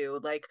kudos are due.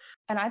 Like,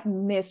 and I've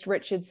missed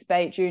Richard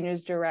Speight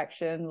Jr.'s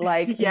direction.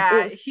 Like,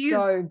 he's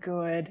so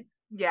good.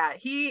 Yeah,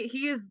 he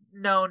is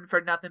known for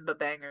nothing but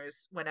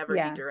bangers whenever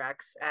he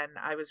directs, and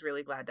I was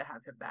really glad to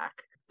have him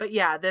back. But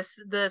yeah, the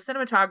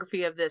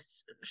cinematography of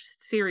this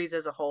series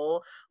as a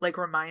whole like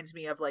reminds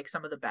me of like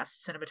some of the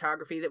best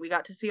cinematography that we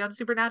got to see on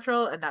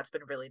Supernatural, and that's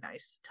been a really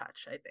nice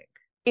touch, I think.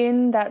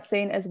 In that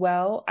scene as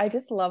well, I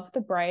just love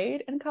the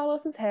braid in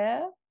Carlos's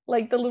hair,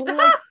 like the little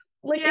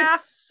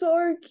it's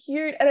so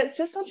cute, and it's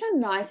just such a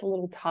nice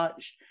little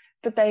touch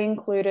that they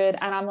included,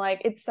 and I'm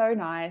like, it's so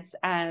nice.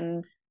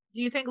 And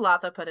do you think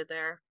Latha put it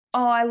there?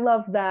 Oh, I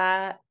love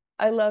that.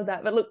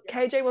 But look,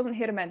 KJ wasn't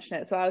here to mention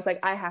it, so I was like,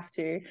 I have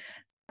to.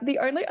 The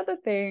only other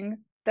thing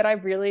that I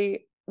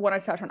really want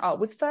to touch on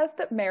was first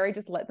that Mary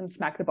just let them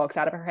smack the box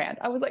out of her hand.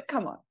 I was like,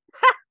 come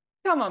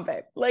on,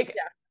 babe. Like,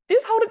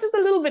 just hold it just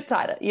a little bit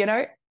tighter, you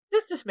know?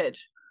 Just a smidge.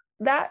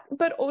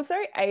 But also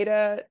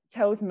Ada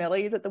tells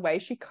Millie that the way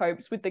she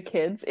copes with the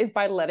kids is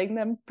by letting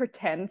them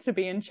pretend to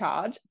be in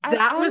charge. And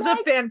That I'm was a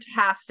like,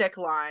 fantastic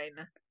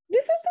line.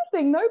 this is the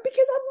thing though,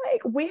 because I'm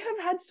like, we have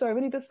had so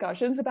many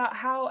discussions about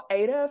how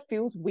Ada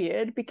feels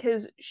weird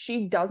because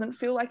she doesn't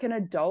feel like an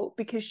adult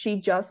because she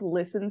just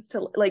listens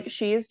to, like,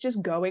 she is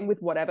just going with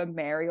whatever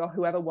Mary or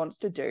whoever wants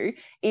to do,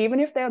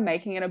 even if they're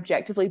making an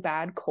objectively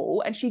bad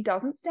call, and she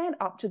doesn't stand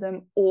up to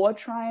them or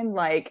try and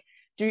like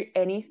do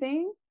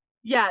anything.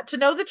 Yeah, to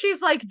know that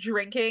she's like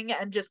drinking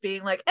and just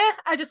being like,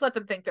 I just let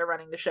them think they're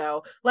running the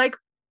show. Like,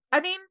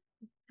 I mean,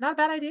 not a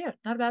bad idea,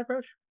 not a bad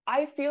approach.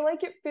 I feel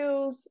like it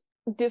feels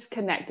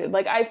disconnected.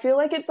 Like, I feel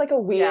like it's like a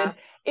weird,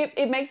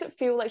 it makes it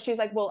feel like she's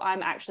like, well,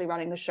 I'm actually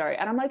running the show.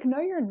 And I'm like, no,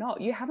 you're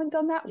not. You haven't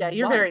done that Yeah,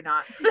 you're once. very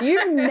not.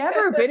 You've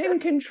never been in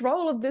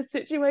control of this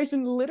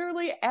situation,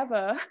 literally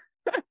ever.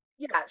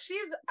 Yeah,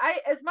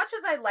 as much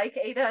as I like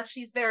Ada,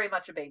 she's very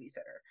much a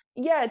babysitter.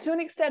 Yeah, to an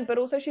extent, but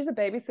also she's a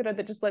babysitter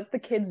that just lets the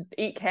kids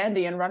eat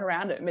candy and run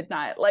around at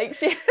midnight. Like,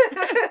 she's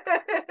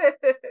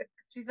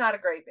not a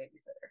great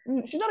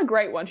babysitter. She's not a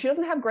great one. She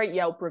doesn't have great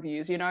Yelp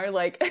reviews, you know?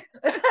 Like,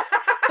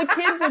 the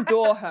kids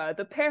adore her.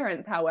 The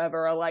parents,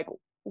 however, are like,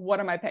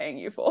 what am I paying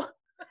you for?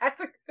 That's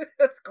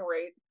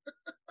great.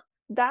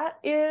 That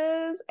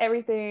is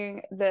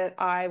everything that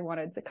I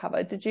wanted to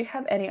cover. Did you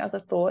have any other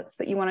thoughts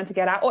that you wanted to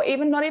get out? Or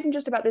even not even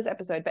just about this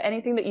episode, but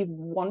anything that you've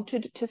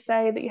wanted to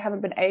say that you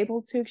haven't been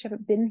able to because you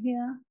haven't been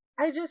here?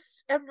 I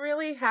just am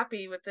really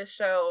happy with this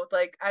show.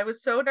 Like, I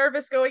was so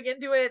nervous going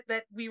into it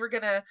that we were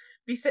gonna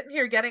be sitting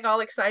here getting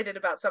all excited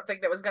about something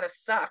that was gonna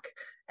suck.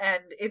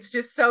 And it's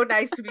just so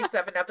nice to be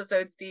 7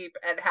 episodes deep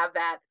and have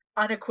that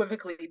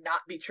unequivocally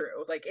not be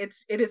true. Like,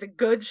 it is a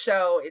good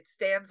show. It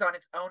stands on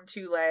its own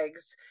 2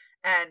 legs.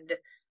 And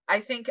I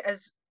think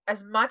as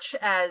much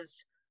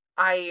as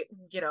I,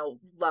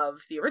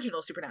 love the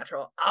original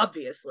Supernatural,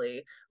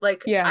 obviously,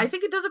 like, yeah. I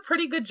think it does a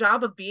pretty good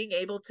job of being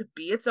able to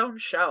be its own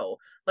show.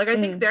 Like, I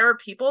think there are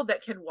people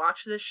that can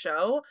watch this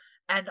show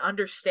and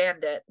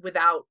understand it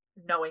without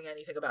knowing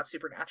anything about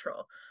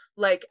Supernatural.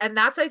 Like, and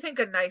that's, I think,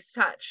 a nice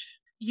touch.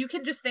 You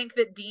can just think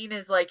that Dean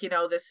is like,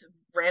 this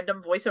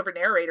random voiceover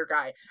narrator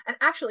guy. And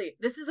actually,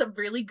 this is a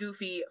really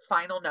goofy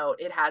final note.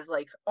 It has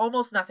like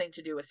almost nothing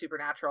to do with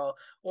Supernatural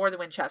or the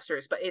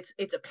Winchesters, but it's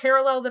a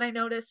parallel that I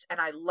noticed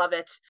and I love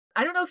it.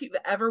 I don't know if you've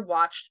ever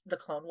watched The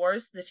Clone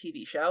Wars, the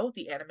TV show,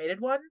 the animated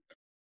one.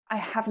 I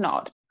have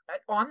not.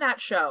 On that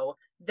show,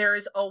 there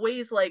is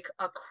always like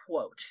a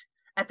quote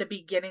at the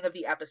beginning of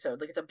the episode.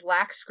 Like, it's a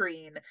black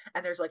screen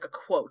and there's like a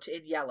quote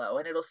in yellow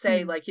and it'll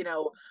say like,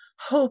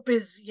 hope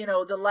is,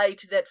 the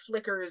light that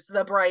flickers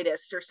the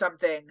brightest or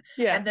something.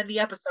 Yeah. And then the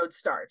episode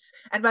starts.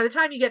 And by the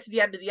time you get to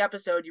the end of the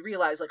episode, you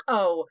realize like,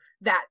 oh,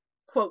 that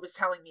quote was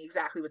telling me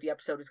exactly what the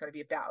episode is going to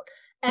be about.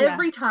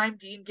 Every time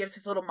Dean gives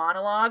his little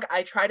monologue,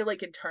 I try to like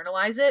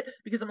internalize it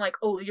because I'm like,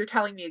 oh, you're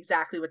telling me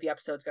exactly what the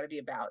episode's going to be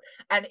about.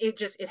 And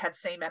it had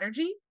same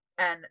energy.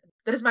 And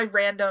that is my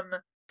random,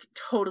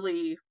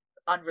 totally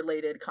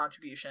unrelated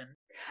contribution.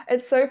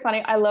 It's so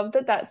funny. I love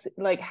that that's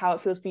like how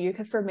it feels for you,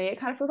 because for me it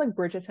kind of feels like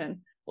Bridgerton.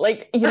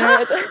 Like,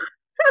 Have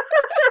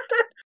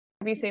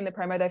you seen the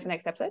promo though for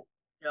next episode?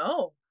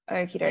 No.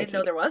 Okie dokie. I didn't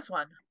know there was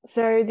one.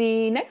 So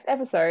the next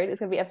episode is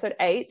going to be episode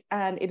 8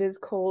 and it is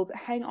called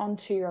Hang On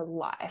To Your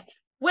Life.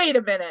 Wait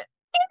a minute.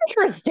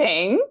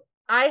 Interesting.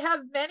 I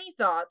have many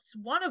thoughts,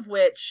 one of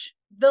which,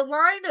 the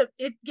line of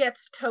 "it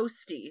gets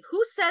toasty."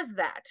 Who says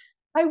that?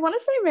 I want to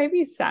say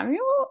maybe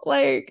Samuel.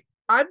 Like,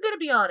 I'm gonna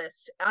be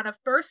honest, on a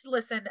first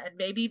listen, and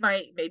maybe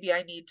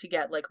I need to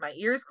get like my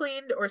ears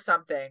cleaned or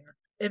something,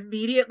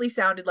 immediately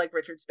sounded like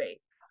Richard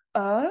Speight.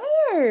 Oh.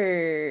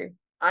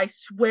 I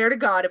swear to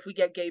God, if we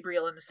get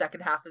Gabriel in the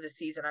second half of the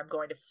season, I'm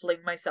going to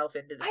fling myself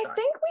into the sun. I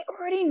think we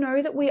already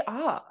know that we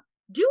are.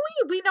 Do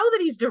we? We know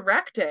that he's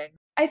directing.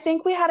 I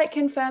think we had it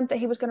confirmed that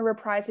he was going to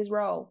reprise his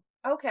role.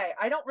 Okay,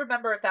 I don't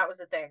remember if that was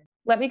a thing.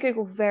 Let me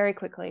Google very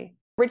quickly.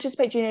 Richard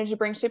Speight Jr. to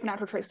bring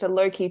supernatural trickster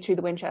Loki to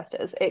the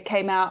Winchesters. It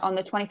came out on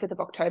the 25th of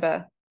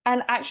October.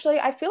 And actually,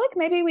 I feel like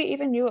maybe we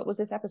even knew it was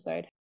this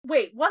episode.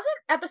 Wait, wasn't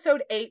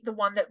episode 8 the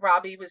one that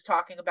Robbie was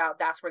talking about?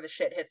 That's where the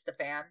shit hits the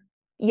fan?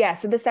 Yeah,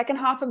 so the second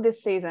half of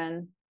this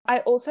season. I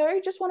also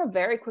just want to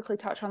very quickly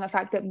touch on the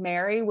fact that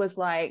Mary was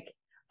like,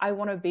 I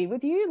want to be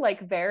with you.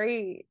 Like,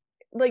 very,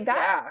 like that.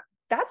 Yeah.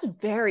 That's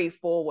very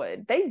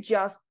forward. They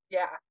just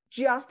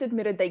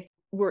admitted they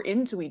were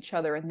into each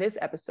other in this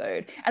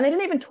episode. And they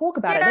didn't even talk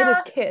about it. They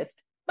just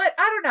kissed. But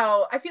I don't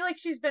know. I feel like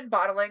she's been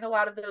bottling a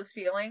lot of those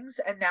feelings.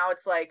 And now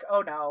it's like,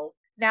 oh no.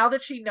 Now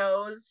that she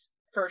knows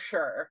for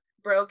sure.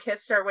 Bro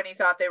kissed her when he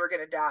thought they were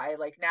going to die.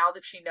 Like, now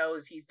that she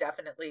knows he's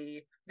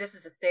definitely, this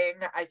is a thing,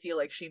 I feel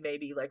like she may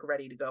be like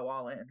ready to go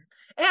all in.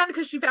 And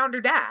because she found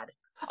her dad.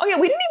 Oh yeah,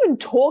 we didn't even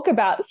talk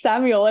about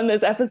Samuel in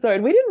this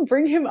episode. We didn't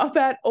bring him up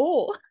at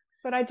all.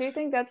 But I do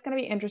think that's going to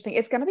be interesting.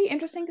 It's going to be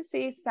interesting to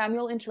see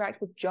Samuel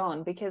interact with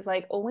John, because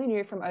like all we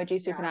knew from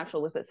OG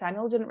Supernatural was that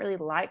Samuel didn't really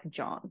like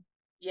John.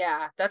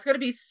 Yeah, that's going to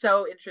be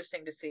so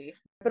interesting to see.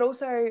 But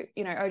also,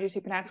 OG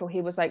Supernatural, he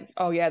was like,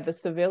 oh yeah, the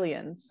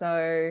civilian.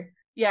 So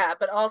yeah,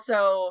 but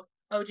also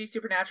OG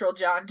Supernatural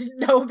John didn't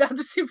know about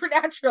the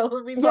Supernatural,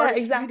 and we've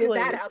already tweeted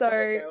that out the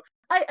window.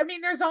 I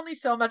mean, there's only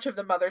so much of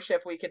the mothership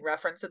we can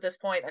reference at this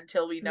point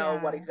until we know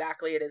what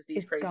exactly it is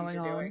these crazies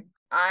are doing.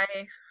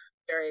 I'm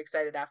very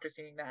excited after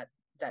seeing that.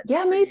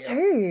 Yeah, preview. Me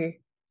too.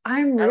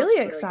 I'm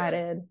really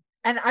excited. Good.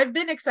 And I've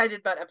been excited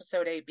about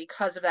episode 8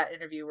 because of that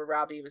interview where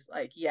Robbie was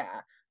like,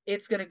 yeah,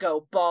 it's gonna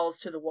go balls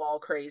to the wall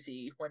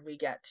crazy when we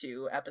get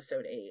to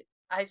episode 8.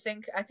 I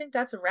think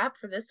that's a wrap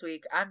for this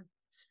week.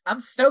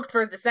 I'm stoked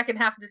for the second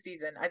half of the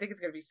season. I think it's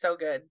gonna be so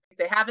good.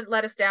 They haven't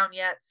let us down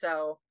yet,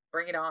 so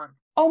bring it on.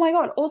 Oh my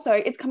god, also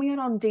it's coming out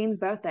on Dean's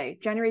birthday,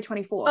 January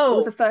 24th. It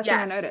was the first thing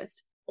I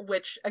noticed.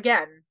 Which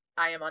again,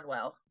 I am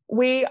unwell.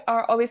 We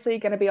are obviously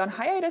going to be on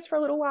hiatus for a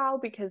little while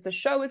because the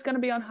show is going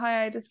to be on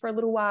hiatus for a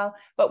little while,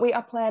 but we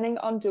are planning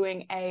on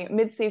doing a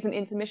mid-season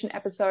intermission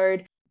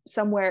episode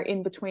somewhere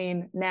in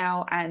between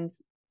now and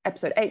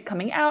episode 8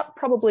 coming out,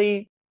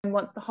 probably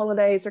once the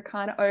holidays are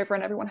kind of over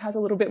and everyone has a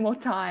little bit more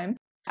time.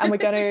 And we're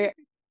going to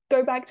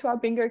go back to our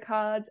bingo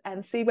cards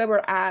and see where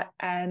we're at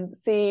and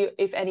see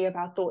if any of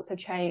our thoughts have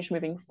changed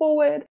moving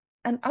forward.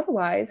 And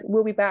otherwise,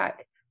 we'll be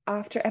back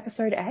after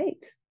episode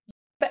 8.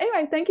 But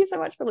anyway, thank you so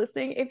much for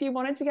listening. If you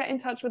wanted to get in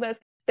touch with us,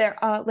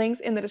 there are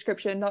links in the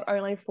description, not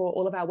only for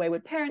all of our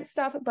Wayward Parents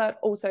stuff, but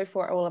also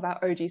for all of our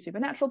OG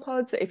Supernatural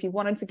pods. So if you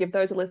wanted to give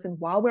those a listen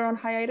while we're on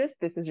hiatus,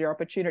 this is your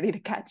opportunity to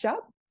catch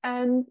up.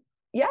 And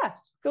yeah,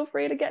 feel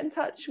free to get in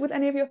touch with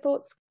any of your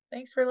thoughts.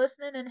 Thanks for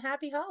listening and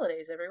happy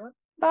holidays, everyone.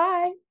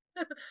 Bye.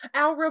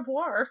 Au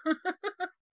revoir.